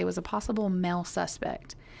that it was a possible male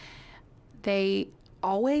suspect. They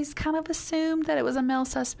always kind of assumed that it was a male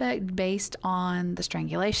suspect based on the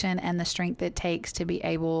strangulation and the strength it takes to be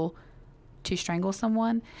able to strangle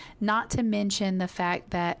someone. Not to mention the fact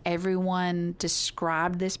that everyone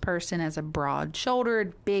described this person as a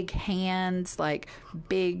broad-shouldered, big hands, like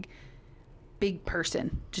big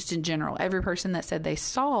person, just in general. Every person that said they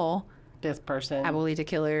saw this person, Abuelita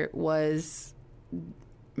killer, was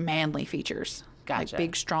manly features. Gotcha. Like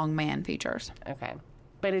big, strong man features. Okay.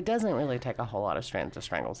 But it doesn't really take a whole lot of strength to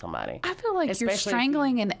strangle somebody. I feel like you're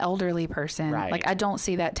strangling an elderly person. Right. Like, I don't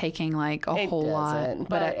see that taking, like, a whole lot.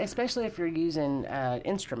 But especially if you're using an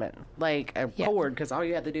instrument, like a cord, because all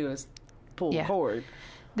you have to do is pull the cord.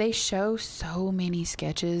 They show so many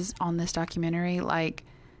sketches on this documentary. Like,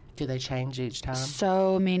 do they change each time?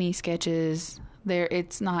 So many sketches.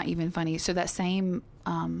 It's not even funny. So that same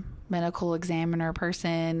medical examiner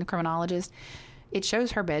person, criminologist, it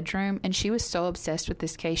shows her bedroom, and she was so obsessed with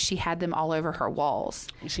this case, she had them all over her walls.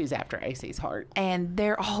 She's after AC's heart. And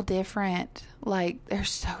they're all different. Like, they're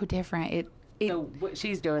so different. So what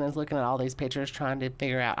she's doing is looking at all these pictures, trying to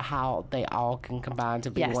figure out how they all can combine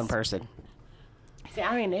to be one person. See, I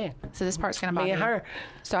already knew. So this part's going to bother her.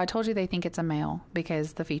 So I told you they think it's a male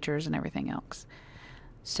because the features and everything else.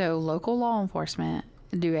 So local law enforcement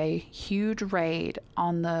do a huge raid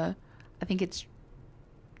on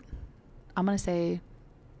I'm going to say,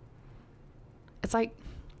 it's like,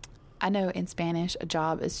 I know in Spanish, a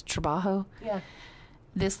job is trabajo. Yeah.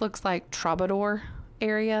 This looks like Troubadour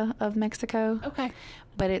area of Mexico. Okay.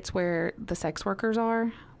 But it's where the sex workers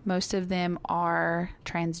are. Most of them are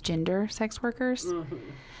transgender sex workers. Mm-hmm.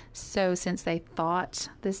 So since they thought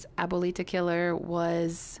this Abuelita killer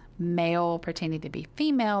was male pretending to be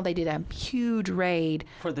female, they did a huge raid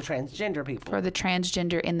for the transgender people, for the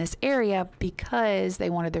transgender in this area, because they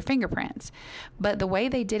wanted their fingerprints. But the way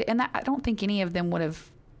they did it, and I don't think any of them would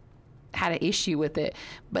have had an issue with it,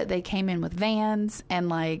 but they came in with vans and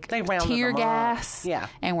like tear gas,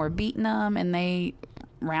 and were beating them, and they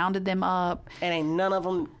rounded them up, and ain't none of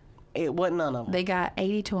them. It wasn't none of them. They got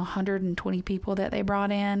 80 to 120 people that they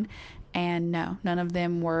brought in, and no, none of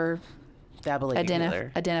them were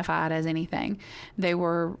identified as anything. They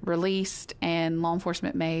were released, and law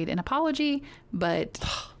enforcement made an apology, but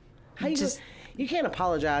you can't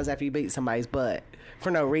apologize after you beat somebody's butt for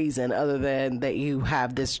no reason other than that you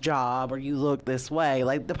have this job or you look this way.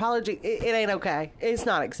 Like, the apology, it ain't okay. It's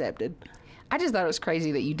not accepted. I just thought it was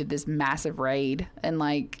crazy that you did this massive raid and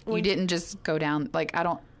like you didn't just go down. Like, I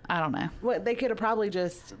don't know. Well, they could have probably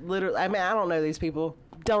just literally. I mean, I don't know these people.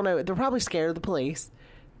 Don't know. They're probably scared of the police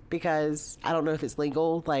because I don't know if it's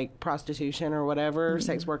legal, like prostitution or whatever.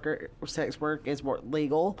 Mm-hmm. Sex work is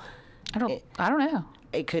legal. I don't know.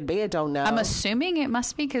 It could be. I don't know. I'm assuming it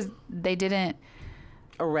must be because they didn't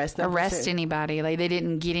arrest anybody. Like, they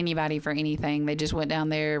didn't get anybody for anything. They just went down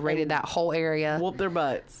there, raided that whole area, whooped their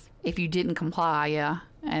butts. If you didn't comply,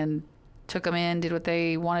 and took them in, did what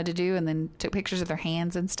they wanted to do, and then took pictures of their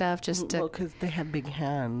hands and stuff just to... Well, because they have big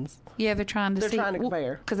hands. Yeah, they're trying to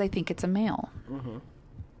compare. Because they think it's a male. Mm-hmm.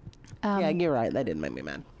 Yeah, you're right. That didn't make me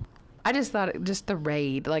mad. I just thought just the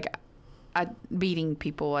raid, like, beating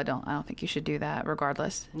people, I don't think you should do that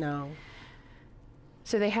regardless. No.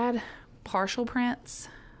 So they had partial prints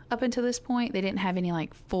up until this point. They didn't have any,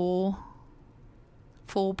 like, full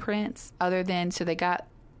prints other than... So they got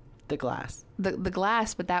The glass. The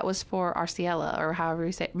glass, but that was for Arciela, or however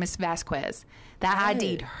you say it, Miss Vasquez. That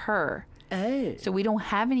ID'd her. Oh. So we don't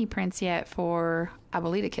have any prints yet for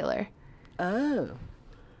Abuelita Killer. Oh.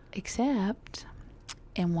 Except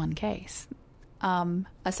in one case.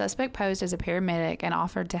 A suspect posed as a paramedic and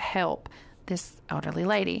offered to help this elderly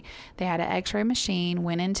lady. They had an x-ray machine,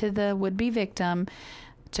 went into the would-be victim,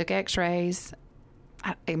 took x-rays.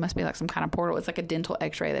 It must be like some kind of portal. It's like a dental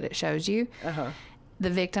x-ray that it shows you. Uh-huh. The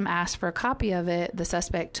victim asked for a copy of it. The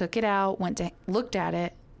suspect took it out, looked at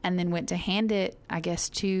it, and then went to hand it, I guess,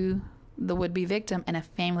 to the would-be victim, and a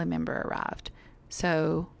family member arrived.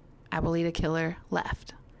 So Abuelita Killer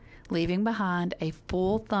left, leaving behind a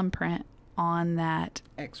full thumbprint on that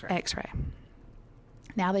x-ray.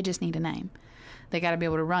 Now they just need a name. They got to be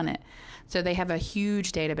able to run it. So they have a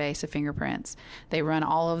huge database of fingerprints. They run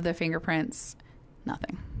all of the fingerprints.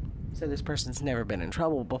 Nothing. So this person's never been in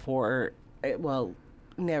trouble before.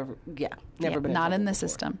 Never been not in the before.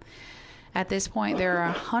 system. At this point, there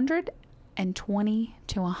are 120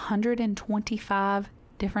 to 125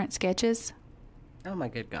 different sketches. Oh my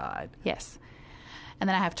good God. Yes. And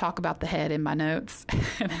then I have talk about the head in my notes,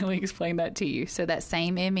 and I will explain that to you. So that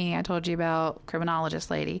same Emmy I told you about, criminologist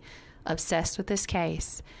lady, obsessed with this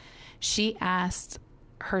case, she asked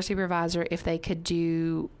her supervisor if they could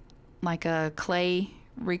do like a clay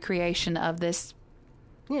recreation of this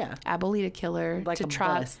Abuelita Killer, like to a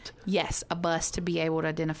try. bust. Yes, a bust to be able to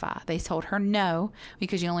identify. They told her no,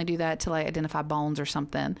 because you only do that to like identify bones or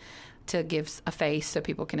something, to give a face so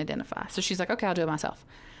people can identify. So she's like, okay, I'll do it myself.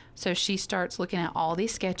 So she starts looking at all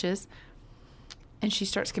these sketches, and she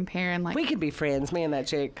starts comparing, like, we could be friends, me and that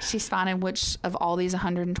chick. she's finding which of all these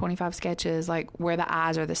 125 sketches, like, where the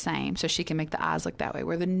eyes are the same, so she can make the eyes look that way,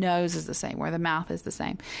 where the nose is the same, where the mouth is the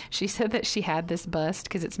same. She said that she had this bust,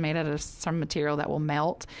 because it's made out of some material that will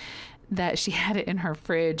melt, that she had it in her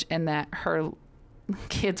fridge, and that her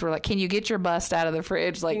kids were like, can you get your bust out of the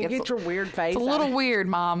fridge? Like, Can you get your weird face it's a out little of- weird,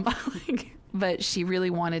 Mom. But she really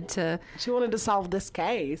wanted to. She wanted to solve this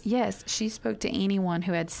case. Yes, she spoke to anyone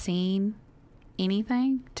who had seen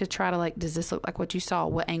anything to try to, like, does this look like what you saw?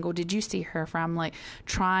 What angle did you see her from? Like,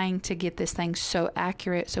 trying to get this thing so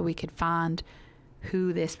accurate so we could find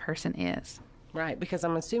who this person is. Right, because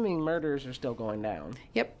I'm assuming murders are still going down.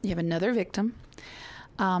 Yep, you have another victim.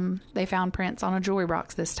 They found prints on a jewelry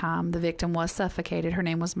box this time. The victim was suffocated. Her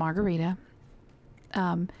name was Margarita.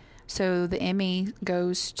 So the Emmy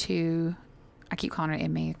goes to, I keep calling her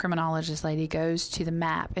Emmy, a criminologist lady, goes to the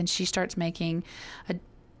map, and she starts making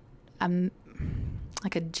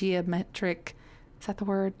like a geometric, is that the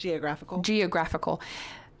word? Geographical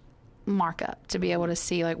markup to be able to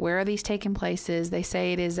see, like, where are these taking places. They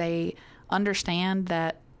say it is understand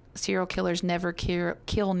that serial killers never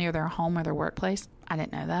kill near their home or their workplace. I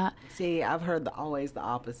didn't know that. See, I've heard always the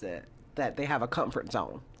opposite, that they have a comfort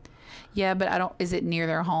zone. Yeah, but is it near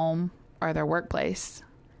their home or their workplace?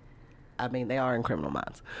 I mean, they are in Criminal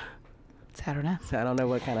Minds. So I don't know. So I don't know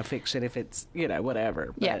what kind of fiction, if it's,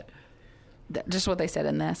 whatever. But Yeah. Just what they said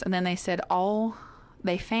in this. And then they said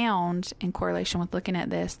they found, in correlation with looking at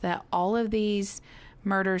this, that all of these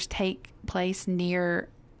murders take place near,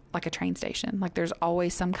 like, a train station. Like, there's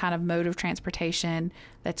always some kind of mode of transportation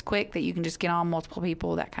that's quick, that you can just get on, multiple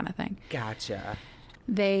people, that kind of thing. Gotcha.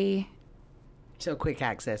 So quick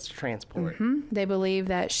access to transport. They believe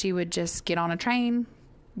that she would just get on a train,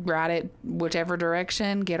 ride it whichever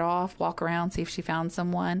direction, get off, walk around, see if she found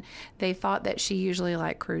someone. They thought that she usually,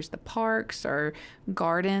 like, cruised the parks or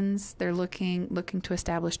gardens. They're looking to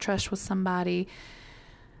establish trust with somebody.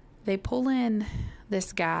 They pull in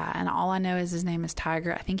this guy, and all I know is his name is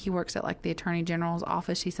Tiger. I think he works at, like, the Attorney General's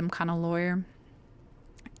office. He's some kind of lawyer.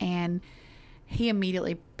 And he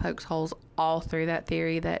immediately pokes holes all through that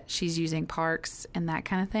theory that she's using parks and that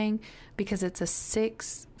kind of thing, because it's a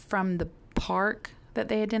 6 from the park that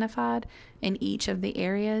they identified in each of the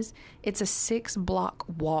areas. It's a 6-block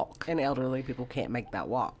walk. And elderly people can't make that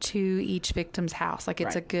walk. To each victim's house. Like,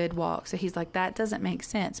 it's a good walk. So he's like, that doesn't make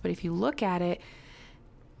sense. But if you look at it,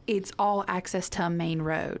 it's all access to a main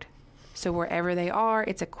road. So wherever they are,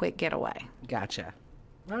 it's a quick getaway. Gotcha.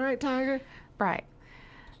 All right, Tiger. Right.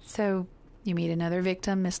 So you meet another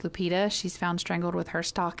victim, Miss Lupita. She's found strangled with her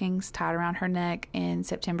stockings tied around her neck in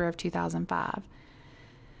September of 2005.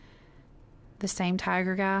 The same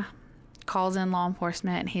Tiger guy calls in law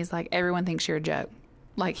enforcement, and he's like, everyone thinks you're a joke.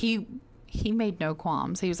 Like, he made no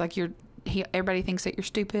qualms. He was like, everybody thinks that you're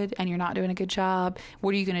stupid and you're not doing a good job.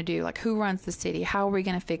 What are you going to do? Like, who runs the city? How are we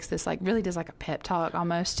going to fix this? Like, really does, like, a pep talk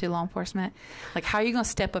almost to law enforcement. Like, how are you going to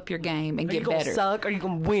step up your game and get better? Are you going to suck or are you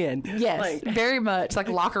going to win? Yes, very much like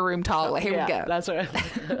locker room talk. Like, here we go. That's what I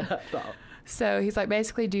thought. So he's like,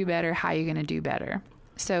 basically, do better. How are you going to do better?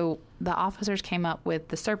 So the officers came up with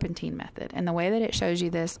the serpentine method. And the way that it shows you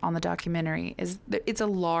this on the documentary is that there's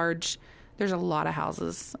a lot of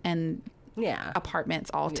houses and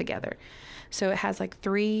apartments all together. So it has like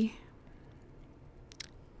three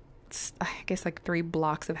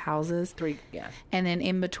blocks of houses. And then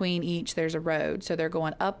in between each, there's a road. So they're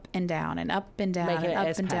going up and down and up and down and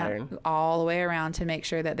up and down all the way around to make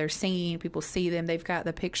sure that they're seen. People see them. They've got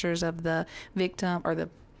the pictures of the victim or the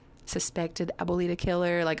suspected Abuelita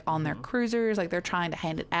killer like on their cruisers. Like they're trying to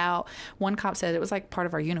hand it out. One cop said it was like part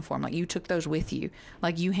of our uniform. Like you took those with you.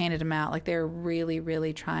 Like you handed them out. Like they're really,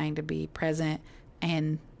 really trying to be present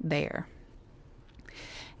and there.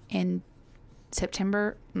 In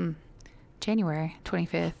January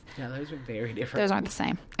 25th. Yeah, those are very different. Those aren't the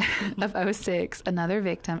same. Of 2006, another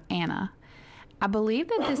victim, Anna. I believe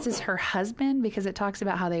that this is her husband because it talks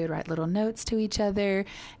about how they would write little notes to each other.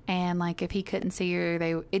 And like if he couldn't see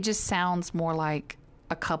her, it just sounds more like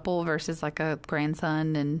a couple versus like a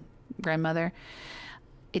grandson and grandmother.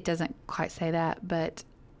 It doesn't quite say that, but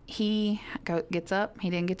he gets up. He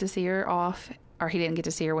didn't get to see her he didn't get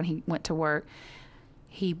to see her when he went to work.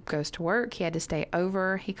 He goes to work. He had to stay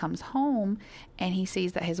over. He comes home and he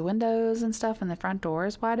sees that his windows and stuff and the front door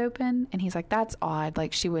is wide open. And he's like, that's odd.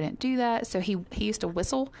 Like she wouldn't do that. So he used to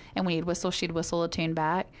whistle, and when he'd whistle, she'd whistle a tune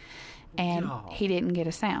back, and he didn't get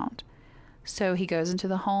a sound. So he goes into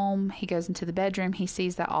the home. He goes into the bedroom. He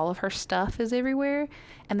sees that all of her stuff is everywhere.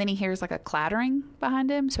 And then he hears like a clattering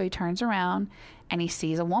behind him. So he turns around and he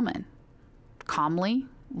sees a woman calmly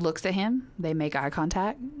looks at him. They make eye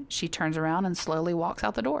contact. She turns around and slowly walks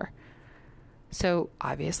out the door. So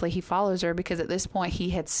obviously he follows her because at this point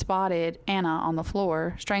he had spotted Anna on the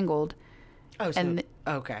floor, strangled. Oh, so, and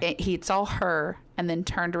okay. He saw her and then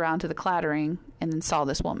turned around to the clattering and then saw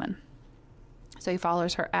this woman. So he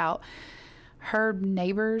follows her out. Her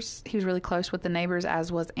neighbors, he was really close with the neighbors, as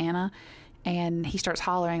was Anna. And he starts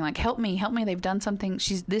hollering like, help me, help me. They've done something.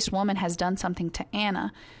 This woman has done something to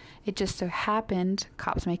Anna. It just so happened,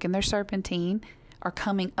 cops making their serpentine, are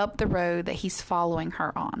coming up the road that he's following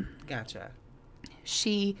her on. Gotcha.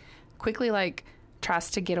 She quickly, like,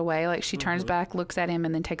 tries to get away. Like, she turns back, looks at him,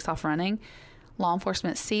 and then takes off running. Law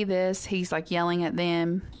enforcement see this. He's, like, yelling at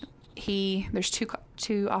them. There's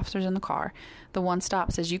two officers in the car. The one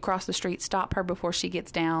stops, says, you cross the street, stop her before she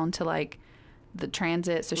gets down to, like, the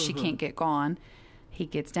transit so she can't get gone. He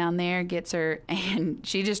gets down there, gets her, and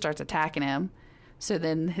she just starts attacking him. So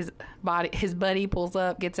then his buddy pulls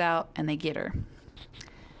up, gets out, and they get her.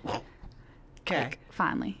 Okay. Like,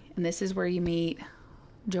 finally. And this is where you meet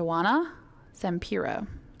Joanna Zampiro.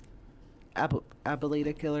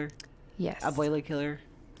 Abuelita killer? Yes. Abuela killer?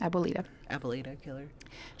 Abuelita killer.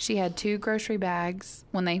 She had 2 grocery bags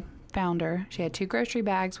when they found her. She had 2 grocery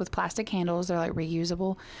bags with plastic handles. They're like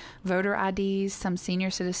reusable. Voter IDs, some senior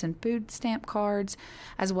citizen food stamp cards,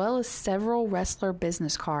 as well as several wrestler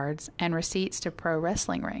business cards and receipts to pro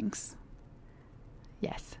wrestling rings.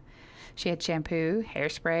 Yes. She had shampoo,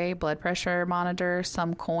 hairspray, blood pressure monitor,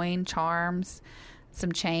 some coin, charms,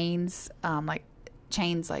 some chains, like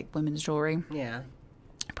women's jewelry. Yeah.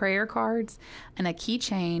 Prayer cards, and a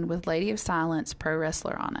keychain with Lady of Silence pro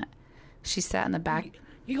wrestler on it. She sat in the back.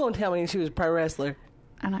 You gonna tell me she was a pro wrestler?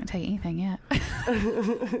 I'm not gonna tell you anything yet.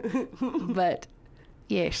 But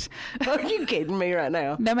yes. Are you kidding me right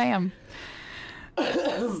now? No, ma'am.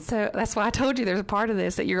 So that's why I told you there's a part of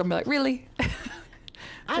this that you're gonna be like, really?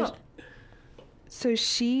 So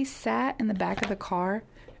she sat in the back of the car.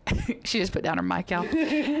 She just put down her mic, y'all.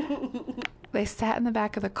 They sat in the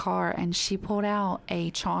back of the car, and she pulled out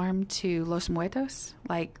a charm to Los Muertos,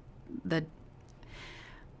 like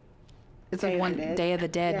it's like one Day of the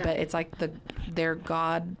Dead, yeah. But it's like their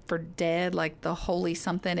god for dead, like the holy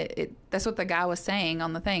something. That's what the guy was saying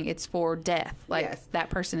on the thing. It's for death, like yes. That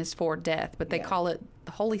person is for death, but they call it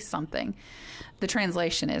the holy something. The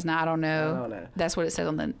translation is now I don't know. That's what it says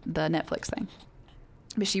on the Netflix thing.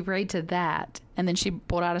 But she prayed to that, and then she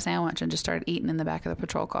pulled out a sandwich and just started eating in the back of the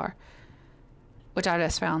patrol car, which I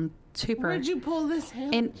just found super. Where'd you pull this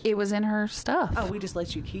out? And it was in her stuff. Oh, we just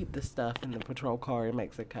let you keep the stuff in the patrol car in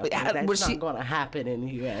Mexico. That's not going to happen in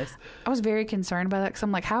the U.S. I was very concerned about that because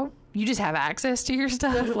I'm like, how you just have access to your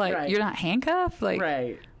stuff? Like right. You're not handcuffed? Like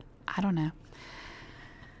right. I don't know.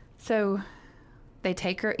 So they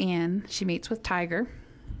take her in. She meets with Tiger,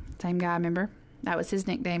 same guy. Remember? That was his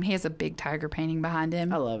nickname. He has a big tiger painting behind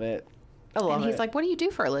him. I love it. And he's like, what do you do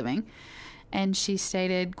for a living? And she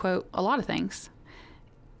stated, quote, a lot of things.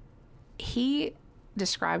 He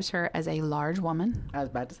describes her as a large woman. I was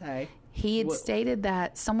about to say. He had stated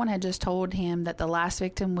that someone had just told him that the last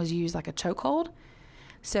victim was used like a chokehold.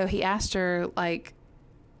 So he asked her, like,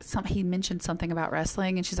 he mentioned something about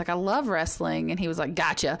wrestling, and she's like, I love wrestling. And he was like,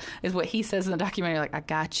 gotcha, is what he says in the documentary. Like, I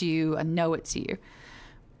got you. I know it's you.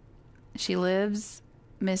 She lives,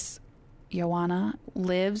 Miss Joanna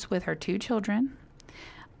lives with her 2 children.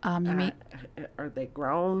 Are they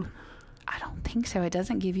grown? I don't think so. It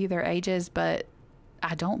doesn't give you their ages, but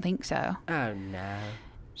I don't think so. Oh, no.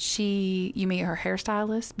 You meet her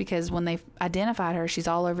hairstylist, because when they identified her, she's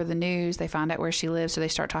all over the news. They find out where she lives, so they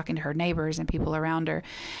start talking to her neighbors and people around her,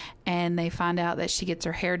 and they find out that she gets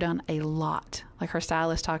her hair done a lot. Like, her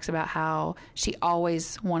stylist talks about how she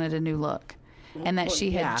always wanted a new look, and that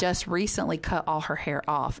she had just recently cut all her hair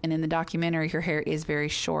off. And in the documentary, her hair is very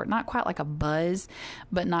short, not quite like a buzz,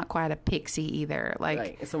 but not quite a pixie either. Like,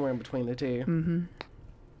 right. It's somewhere in between the two. Mm-hmm.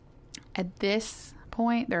 At this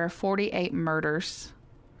point, there are 48 murders.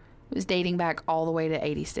 It was dating back all the way to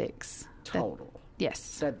 86. Total.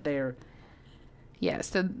 Yes. That they're...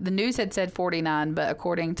 Yes. So the news had said 49, but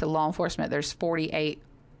according to law enforcement, there's 48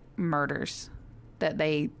 murders that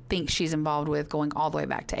they think she's involved with, going all the way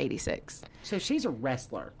back to 86. So she's a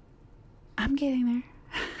wrestler. I'm getting there.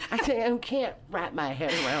 I can't wrap my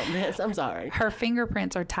head around this. I'm sorry. Her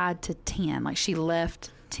fingerprints are tied to 10. Like, she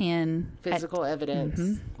left 10 physical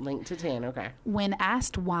evidence linked to 10. Okay. When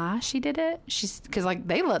asked why she did it, because, like,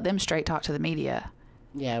 they let them straight talk to the media.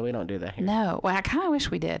 Yeah, we don't do that here. No. Well, I kind of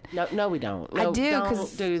wish we did. No, we don't. No, I do.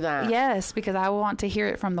 Don't do that. Yes, because I want to hear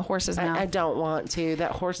it from the horse's mouth. I don't want to.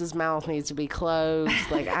 That horse's mouth needs to be closed.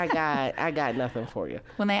 Like, I got nothing for you.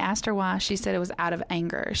 When they asked her why, she said it was out of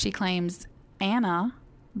anger. She claims Anna,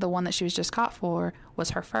 the one that she was just caught for,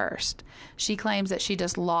 was her first. She claims that she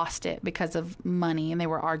just lost it because of money, and they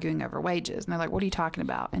were arguing over wages. And they're like, what are you talking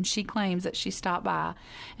about? And she claims that she stopped by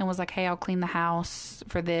and was like, hey, I'll clean the house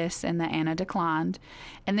for this, and that Anna declined.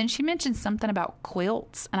 And then she mentioned something about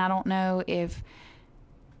quilts, and I don't know if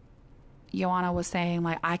Joanna was saying,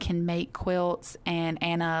 like, I can make quilts, and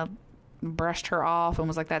Anna brushed her off and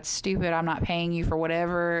was like, that's stupid, I'm not paying you for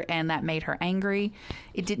whatever, and that made her angry.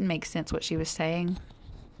 It didn't make sense what she was saying.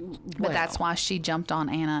 But that's why she jumped on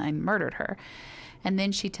Anna and murdered her. And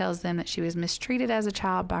then she tells them that she was mistreated as a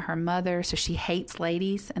child by her mother, so she hates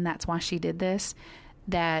ladies, and that's why she did this.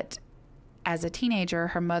 That as a teenager,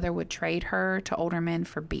 her mother would trade her to older men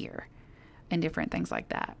for beer and different things like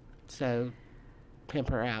that. So, pimp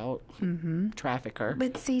her out, traffic her.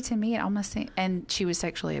 But see, to me, it almost seems... And she was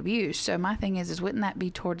sexually abused. So my thing is wouldn't that be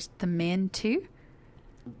towards the men, too?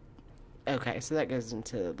 Okay, so that goes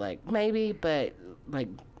into, like, maybe, but, like...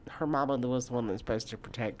 Her mama was the one that's supposed to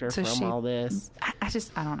protect her from all this.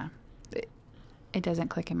 I don't know. It doesn't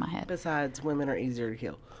click in my head. Besides, women are easier to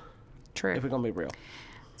kill. True. If we're going to be real.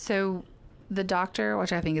 So the doctor,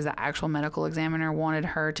 which I think is the actual medical examiner, wanted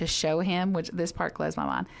her to show him, which this part blows my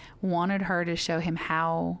mind, wanted her to show him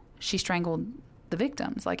how she strangled the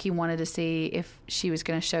victims. Like, he wanted to see if she was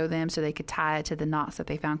going to show them so they could tie it to the knots that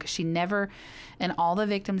they found. Because she never, and all the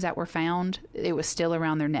victims that were found, it was still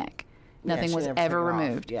around their neck. Nothing was ever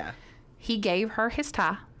removed. Yeah. He gave her his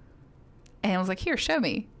tie and was like, here, show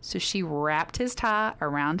me. So she wrapped his tie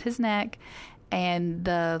around his neck. And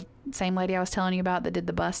the same lady I was telling you about that did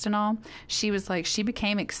the bust and all, she was like, she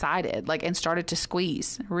became excited, like, and started to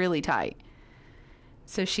squeeze really tight.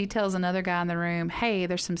 So she tells another guy in the room, hey,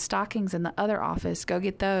 there's some stockings in the other office. Go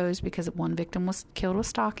get those, because one victim was killed with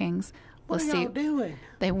stockings. What are y'all doing?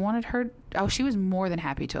 They wanted her. Oh, she was more than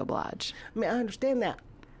happy to oblige. I mean, I understand that.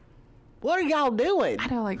 What are y'all doing? I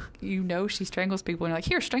know, like, she strangles people, and you're like,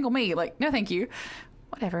 here, strangle me. Like, no, thank you.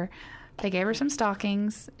 Whatever. They gave her some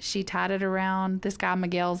stockings. She tied it around this guy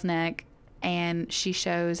Miguel's neck, and she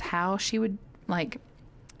shows how she would, like,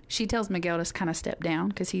 she tells Miguel to kind of step down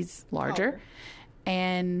because he's larger,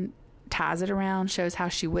 and ties it around, shows how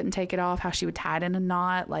she wouldn't take it off, how she would tie it in a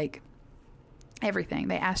knot, like, everything.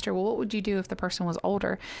 They asked her, well, what would you do if the person was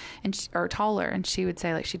older or taller? And she would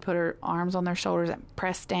say, like, she'd put her arms on their shoulders and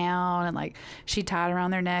press down, and, like, she tied around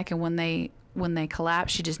their neck, and when they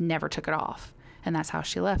collapsed, she just never took it off. And that's how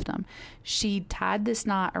she left them. She tied this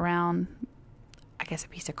knot around, I guess, a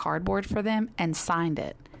piece of cardboard for them and signed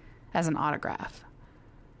it as an autograph.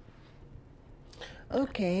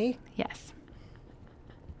 Okay. Yes.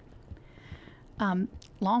 I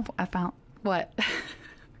found what?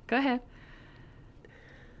 Go ahead.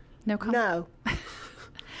 No comment? No.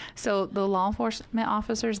 So the law enforcement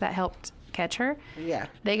officers that helped catch her,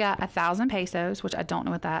 they got 1,000 pesos, which I don't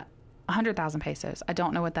know what that, 100,000 pesos. I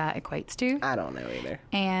don't know what that equates to. I don't know either.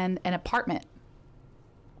 And an apartment.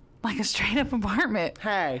 Like a straight up apartment.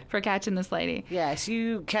 Hey. For catching this lady. Yes,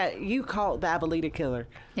 you caught the Abuelita killer.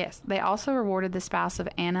 Yes. They also rewarded the spouse of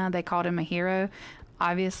Anna. They called him a hero.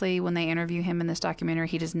 obviously, when they interview him in this documentary,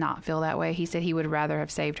 he does not feel that way. He said he would rather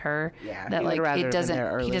have saved her. Yeah, that he would like rather it have been doesn't. there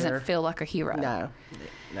He earlier. doesn't feel like a hero. No,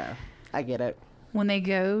 I get it. When they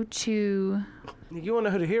go to, You want to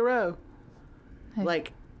know who the hero?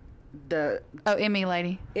 Like the Emmy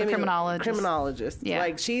lady, the criminologist. Yeah.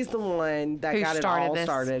 Like she's the one that Who got it started all this.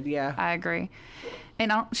 started. Yeah, I agree.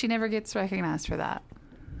 And she never gets recognized for that.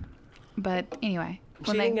 But anyway,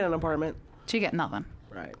 she didn't get an apartment. She got nothing.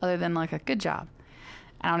 Right. Other than like a good job.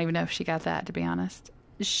 I don't even know if she got that, to be honest.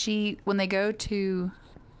 When they go to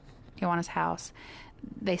Joanna's house,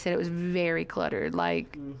 they said it was very cluttered,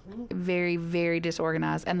 like very, very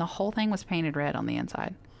disorganized. And the whole thing was painted red on the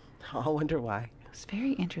inside. I wonder why. It was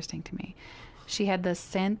very interesting to me. She had the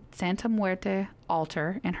Santa Muerte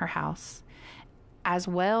altar in her house, as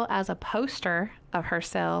well as a poster of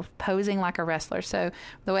herself posing like a wrestler. So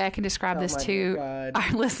the way I can describe this to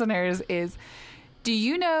our listeners is, do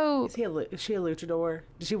you know... Is she a luchador?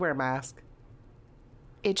 Did she wear a mask?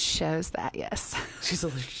 It shows that, yes. She's a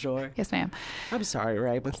luchador. Yes, ma'am. I'm sorry,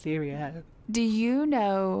 Ray Mysterio. Do you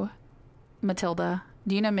know Matilda?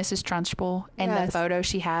 Do you know Mrs. Trunchbull and the photo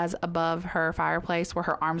she has above her fireplace where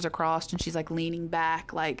her arms are crossed and she's like leaning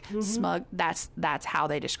back, like smug? That's how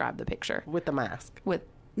they describe the picture. With the mask?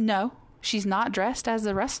 No, she's not dressed as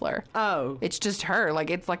a wrestler. Oh. It's just her. Like,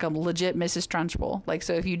 it's like a legit Mrs. Trunchbull. Like,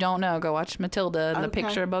 so if you don't know, go watch Matilda. And the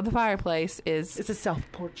picture above the fireplace is... It's a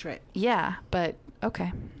self-portrait. Yeah, but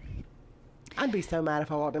okay. I'd be so mad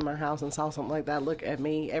if I walked in my house and saw something like that look at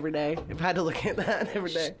me every day. If I had to look at that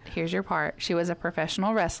every day. Here's your part. She was a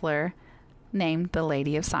professional wrestler named the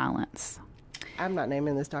Lady of Silence. I'm not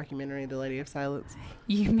naming this documentary The Lady of Silence.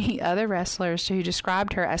 You meet other wrestlers who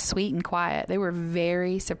described her as sweet and quiet. They were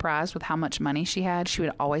very surprised with how much money she had. She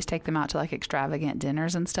would always take them out to like extravagant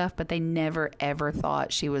dinners and stuff, but they never ever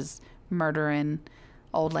thought she was murdering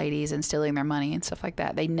old ladies and stealing their money and stuff like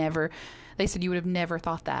that. They said you would have never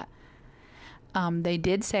thought that. They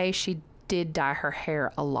did say she did dye her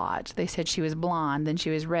hair a lot. They said she was blonde, then she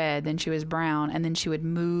was red, then she was brown, and then she would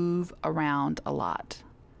move around a lot.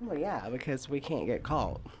 Well, yeah, because we can't get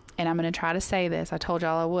caught. And I'm going to try to say this. I told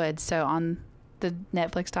y'all I would. So on the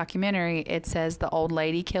Netflix documentary, it says the old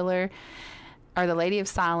lady killer, or the Lady of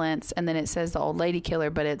Silence, and then it says the old lady killer,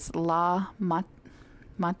 but it's oh,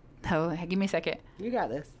 give me a second. You got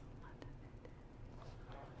this.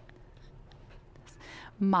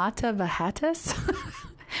 Mata Vahatas,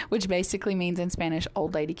 which basically means in Spanish,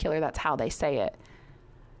 old lady killer. That's how they say it.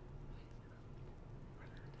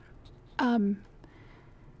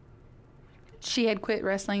 She had quit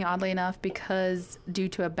wrestling, oddly enough, because due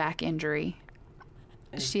to a back injury.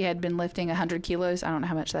 She had been lifting 100 kilos. I don't know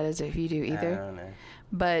how much that is if you do either. I don't know.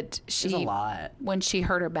 But It's a lot. when she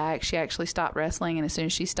hurt her back, she actually stopped wrestling. And as soon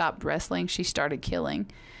as she stopped wrestling, she started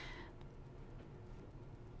killing.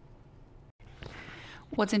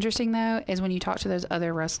 What's interesting, though, is when you talk to those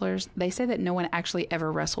other wrestlers, they say that no one actually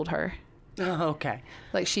ever wrestled her. Oh, okay.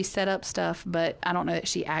 Like, she set up stuff, but I don't know that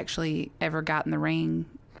she actually ever got in the ring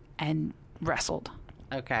and wrestled.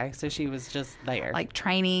 Okay, so she was just there. Like,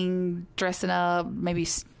 training, dressing up, maybe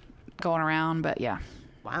going around, but yeah.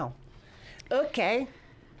 Wow. Okay.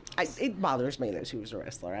 It bothers me that she was a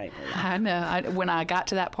wrestler. I know. When I got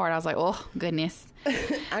to that part, I was like, oh, goodness.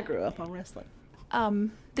 I grew up on wrestling.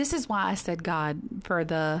 This is why I said God for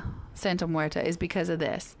the Santa Muerta, is because of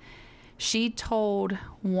this. She told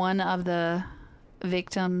one of the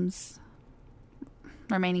victims'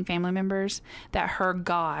 remaining family members that her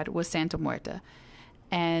God was Santa Muerta,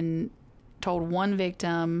 and told one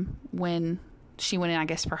victim when she went in, I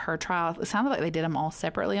guess, for her trial. It sounded like they did them all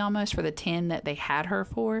separately almost for the 10 that they had her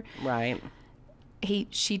for. Right.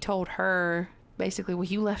 She told her basically, well,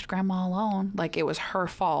 you left grandma alone. Like, it was her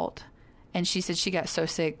fault. And she said she got so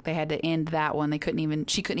sick they had to end that one.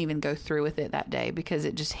 She couldn't even go through with it that day because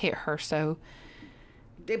it just hit her so.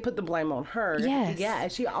 They put the blame on her. Yes. Yeah,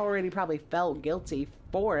 she already probably felt guilty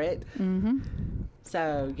for it. Mm-hmm.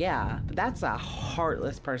 So, yeah, that's a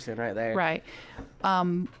heartless person right there. Right.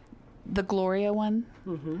 The Gloria one,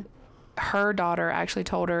 her daughter actually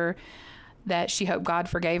told her that she hoped God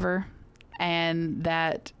forgave her, and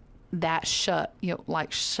that shut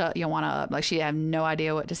Joanna up. Like, she had no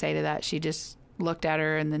idea what to say to that. She just looked at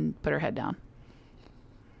her and then put her head down.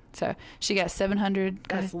 So she got 700.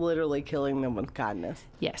 That's literally killing them with kindness.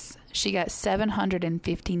 Yes. She got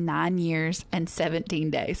 759 years and 17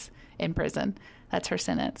 days in prison. That's her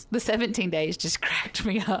sentence. The 17 days just cracked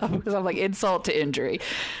me up because I'm like, insult to injury.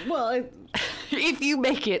 Well, if you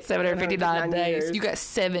make it 759 days, years. you got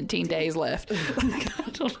 17 days left. I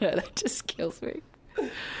don't know. That just kills me.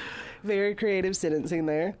 Very creative sentencing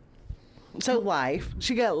there. So life.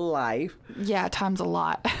 She got life. Yeah, times a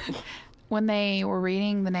lot. When they were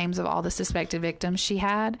reading the names of all the suspected victims she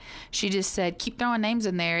just said, keep throwing names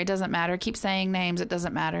in there. It doesn't matter. Keep saying names. It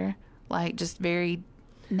doesn't matter. Like, just very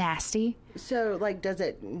nasty. So, like, does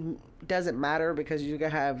it matter because you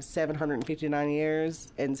have 759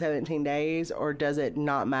 years and 17 days, or does it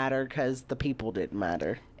not matter because the people didn't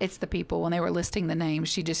matter? It's the people. When they were listing the names,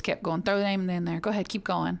 she just kept going, throw the name in there. Go ahead, keep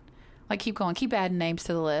going. Like, keep going. Keep adding names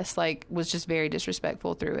to the list. Like, was just very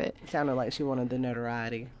disrespectful through it. It sounded like she wanted the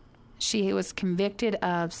notoriety. She was convicted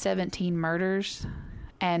of 17 murders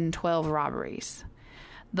and 12 robberies.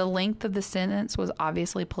 The length of the sentence was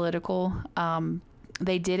obviously political.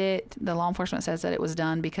 They did it, the law enforcement says that it was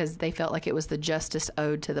done because they felt like it was the justice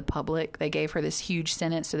owed to the public. They gave her this huge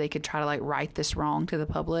sentence so they could try to, like, right this wrong to the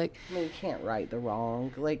public. I mean, you can't right the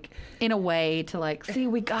wrong. Like, in a way to, like, see,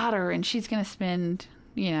 we got her, and she's going to spend,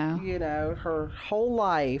 her whole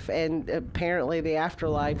life, and apparently the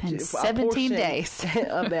afterlife. And 17 days.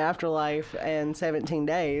 of the afterlife and 17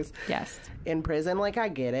 days. Yes. In prison. Like, I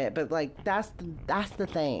get it, but, like, that's the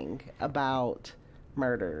thing about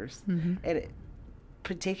murders. Mm-hmm. And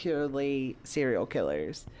particularly serial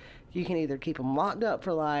killers. You can either keep them locked up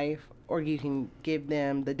for life or you can give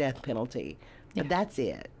them the death penalty. Yeah. But that's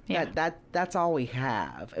it. Yeah. That's all we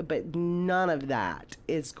have. But none of that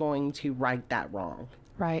is going to right that wrong.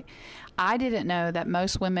 Right. I didn't know that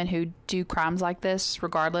most women who do crimes like this,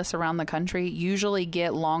 regardless around the country, usually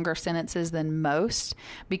get longer sentences than most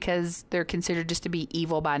because they're considered just to be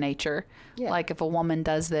evil by nature. Yeah. Like, if a woman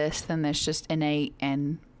does this, then it's just innate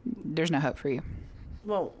and there's no hope for you.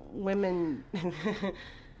 Well, women,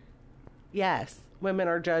 yes, women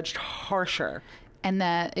are judged harsher. And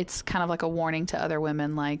that it's kind of like a warning to other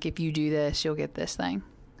women, like, if you do this, you'll get this thing.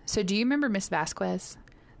 So do you remember Miss Vasquez,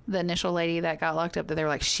 the initial lady that got locked up, that they were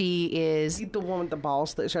like, she is... The one with the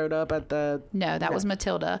boss that showed up at the... No, that was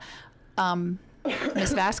Matilda.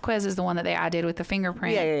 Miss Vasquez is the one that I did with the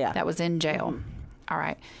fingerprint. Yeah. That was in jail. Mm-hmm. All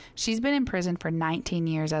right. She's been in prison for 19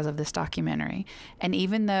 years as of this documentary. And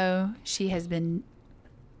even though she has been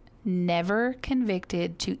never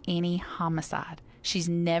convicted to any homicide. She's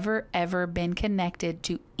never, ever been connected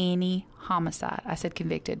to any homicide. I said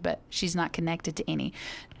convicted, but she's not connected to any.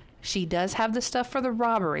 She does have the stuff for the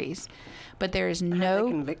robberies, but there is no... Have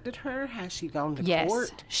they convicted her? Has she gone to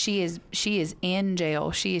court? Yes, she is in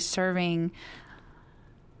jail. She is serving...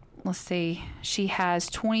 Let's see. She has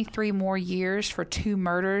 23 more years for 2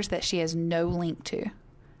 murders that she has no link to.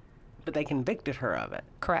 But they convicted her of it.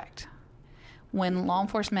 Correct. When law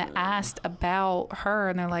enforcement asked about her,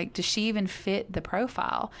 and they're like, does she even fit the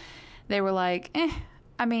profile? They were like,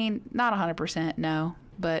 I mean, not 100%, no,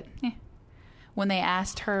 but when they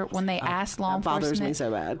asked law enforcement... That bothers me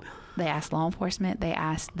so bad. They asked law enforcement, they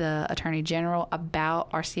asked the attorney general about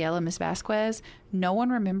Arciela Miss Vasquez. No one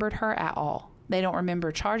remembered her at all. They don't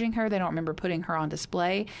remember charging her. They don't remember putting her on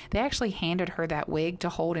display. They actually handed her that wig to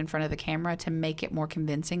hold in front of the camera to make it more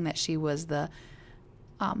convincing that she was the...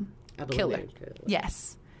 killer.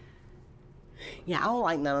 Yes. Yeah, I don't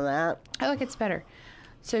like none of that. I like it's better.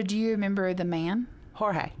 So do you remember the man?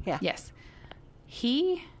 Jorge, yeah. Yes.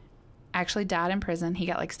 He actually died in prison. He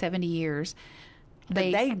got like 70 years.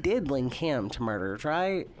 But they did link him to murders,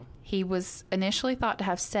 right? He was initially thought to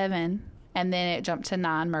have 7, and then it jumped to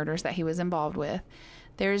 9 murders that he was involved with.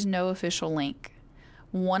 There is no official link.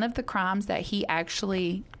 One of the crimes that he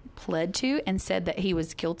actually pled to and said that he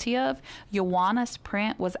was guilty of, Joanna's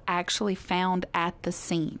print was actually found at the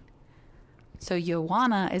scene. So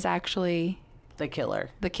Joanna is actually the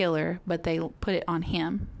killer, but they put it on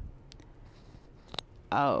him.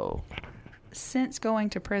 Oh. Since going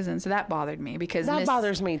to prison, so that bothered me because that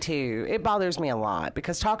bothers me too. It bothers me a lot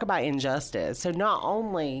because talk about injustice. So not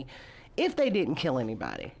only if they didn't kill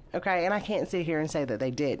anybody, okay, and I can't sit here and say that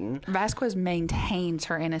they didn't. Vasquez maintains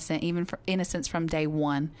her innocence from day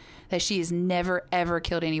one, that she has never, ever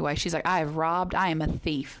killed anyone. She's like, I have robbed, I am a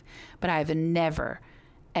thief, but I have never,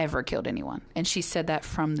 ever killed anyone. And she said that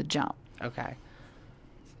from the jump. Okay.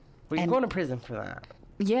 Well, you're going to prison for that.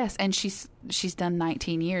 Yes, and she's done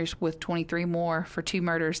 19 years with 23 more for 2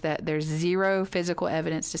 murders that there's zero physical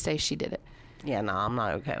evidence to say she did it. Yeah, no, I'm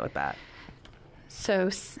not okay with that.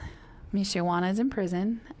 So, Miss Joanna is in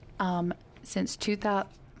prison. Since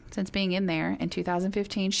being in there in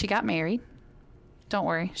 2015, she got married. Don't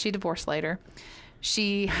worry, she divorced later.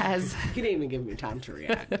 She has... You didn't even give me time to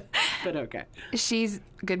react, but okay. She's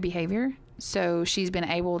good behavior, so she's been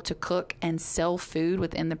able to cook and sell food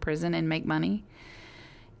within the prison and make money.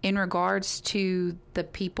 in regards to the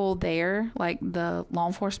people there, like the law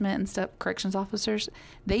enforcement and stuff, corrections officers,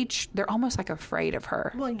 they're almost like afraid of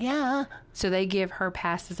her. Well, yeah. So they give her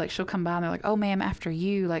passes. Like, she'll come by and they're like, oh, ma'am, after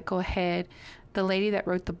you. Like, go ahead. The lady that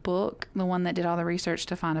wrote the book, the one that did all the research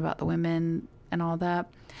to find about the women and all that,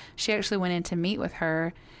 she actually went in to meet with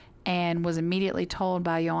her and was immediately told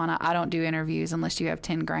by Joanna, I don't do interviews unless you have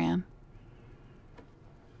 10 grand.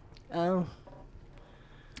 Oh.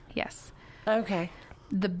 Yes. Okay.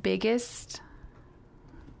 The biggest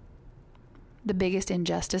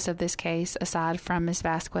injustice of this case, aside from Miss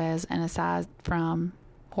Vasquez and aside from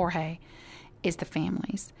Jorge, is the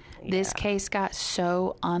families. Yeah. This case got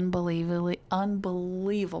so unbelievably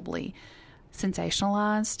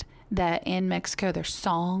sensationalized that in Mexico there's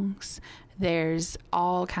songs, there's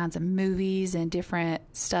all kinds of movies and different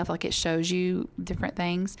stuff, like it shows you different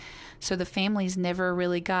things. So the families never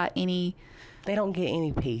really got any... They don't get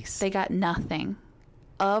any peace. They got nothing.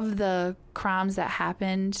 Of the crimes that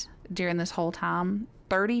happened during this whole time,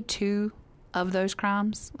 32 of those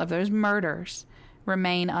crimes, of those murders,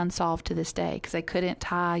 remain unsolved to this day because they couldn't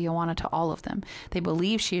tie Joanna to all of them. They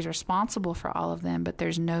believe she's responsible for all of them, but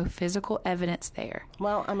there's no physical evidence there.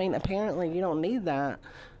 Well, I mean, apparently you don't need that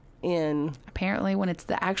Apparently when it's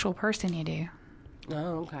the actual person you do.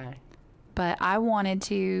 Oh, okay. But I wanted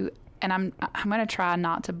to... And I'm going to try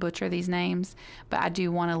not to butcher these names, but I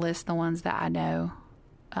do want to list the ones that I know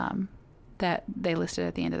that they listed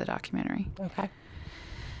at the end of the documentary. Okay.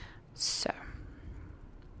 So,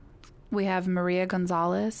 we have Maria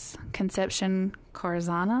Gonzalez, Concepcion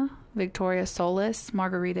Carzana, Victoria Solis,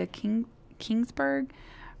 Margarita Kingsburg,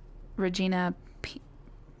 Regina,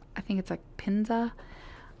 I think it's like Pinza,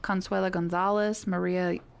 Consuela Gonzalez,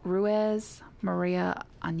 Maria Ruiz, Maria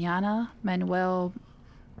Añana, Manuel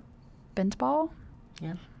Bentball.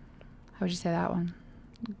 Yeah. How would you say that one?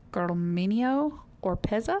 Germinio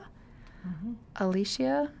Orpeza. Mm-hmm.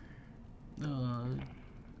 Alicia.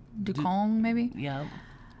 Ducong, maybe? Yeah.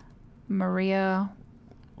 Maria.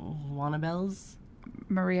 Wanabels.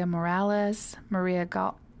 Maria Morales. Maria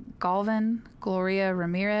Galvin. Gloria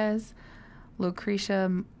Ramirez.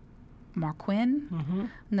 Lucrecia Marquin. Mm-hmm.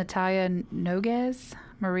 Natalia Noguez.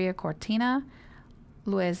 Maria Cortina.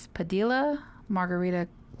 Luis Padilla. Margarita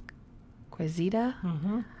Quezida,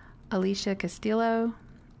 mm-hmm. Alicia Castillo,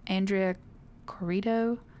 Andrea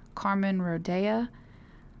Corrido, Carmen Rodea,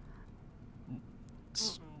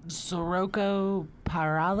 Soroco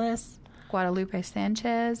Parales, Guadalupe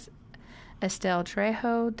Sanchez, Estelle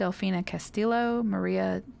Trejo, Delfina Castillo,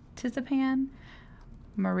 Maria Tizapan,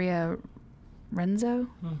 Maria Renzo,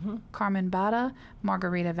 mm-hmm. Carmen Bada,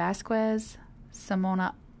 Margarita Vasquez,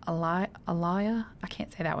 Simona Alaya, I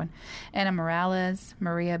can't say that one, Ana Morales,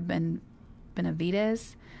 Maria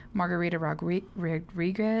Benavides, Margarita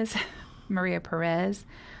Rodriguez, Maria Perez,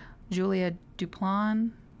 Julia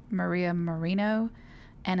Duplan, Maria Marino,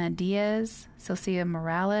 Ana Diaz, Cecilia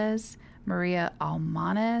Morales, Maria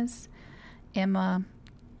Almanes, Emma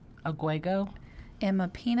Aguego, Emma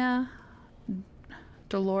Pina,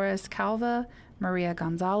 Dolores Calva, Maria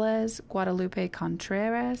Gonzalez, Guadalupe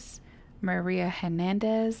Contreras, Maria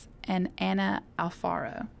Hernandez, and Ana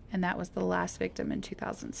Alfaro. And that was the last victim in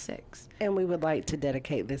 2006. And we would like to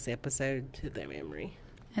dedicate this episode to their memory.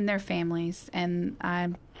 And their families. And I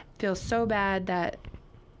feel so bad that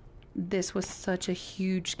this was such a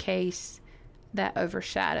huge case that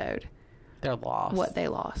overshadowed their loss. What they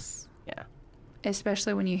lost. Yeah.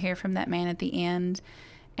 Especially when you hear from that man at the end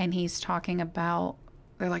and he's talking about,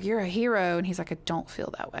 they're like, you're a hero. And he's like, I don't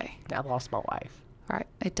feel that way. I lost my wife. Right.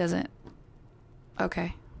 It doesn't.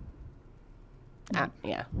 Okay.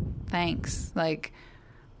 Yeah. Thanks. Like,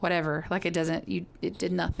 whatever. Like, it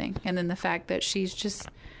did nothing. And then the fact that she's just,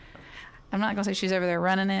 I'm not going to say she's over there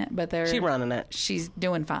running it, but she's running it. She's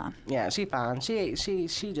doing fine. Yeah, she fine. She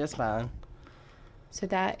just fine. So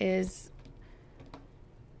that is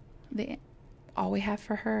all we have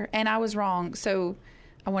for her. And I was wrong. So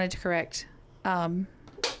I wanted to correct.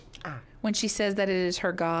 When she says that it is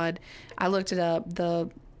her God, I looked it up. The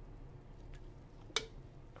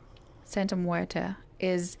Santa Muerta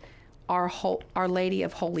is Our Lady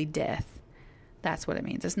of Holy Death. That's what it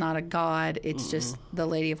means. It's not a god. It's just the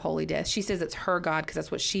Lady of Holy Death. She says it's her God because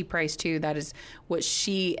that's what she prays to. That is what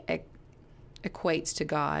she equates to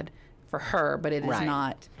God for her, but it is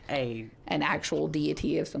not an actual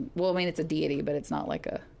deity of some. Well, I mean, it's a deity, but it's not like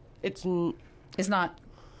a. It's not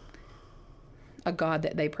a god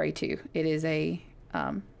that they pray to. It is a.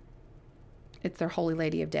 It's their Holy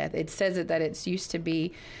Lady of Death. It says that it's used to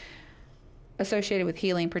be associated with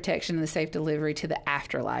healing, protection, and the safe delivery to the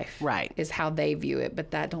afterlife. Right. Is how they view it,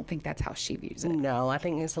 but I don't think that's how she views it. No, I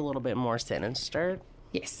think it's a little bit more sinister.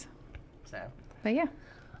 Yes. So, But yeah.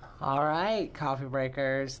 all right, coffee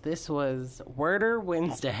breakers. This was Wurder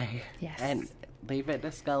Wednesday. Yes. And leave it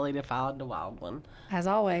to Scully to find the wild one. As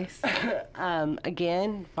always.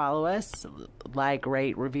 Again, follow us, like,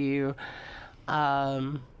 rate, review.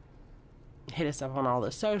 Hit us up on all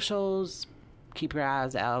the socials. Keep your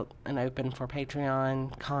eyes out and open for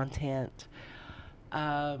Patreon content.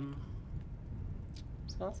 I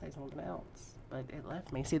was going to say something else, but it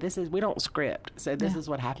left me. See, we don't script, so this is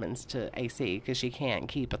what happens to AC, because she can't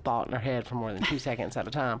keep a thought in her head for more than 2 seconds at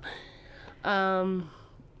a time.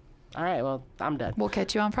 All right, well, I'm done. We'll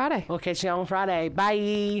catch you on Friday. We'll catch you on Friday.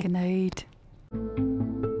 Bye. Good night.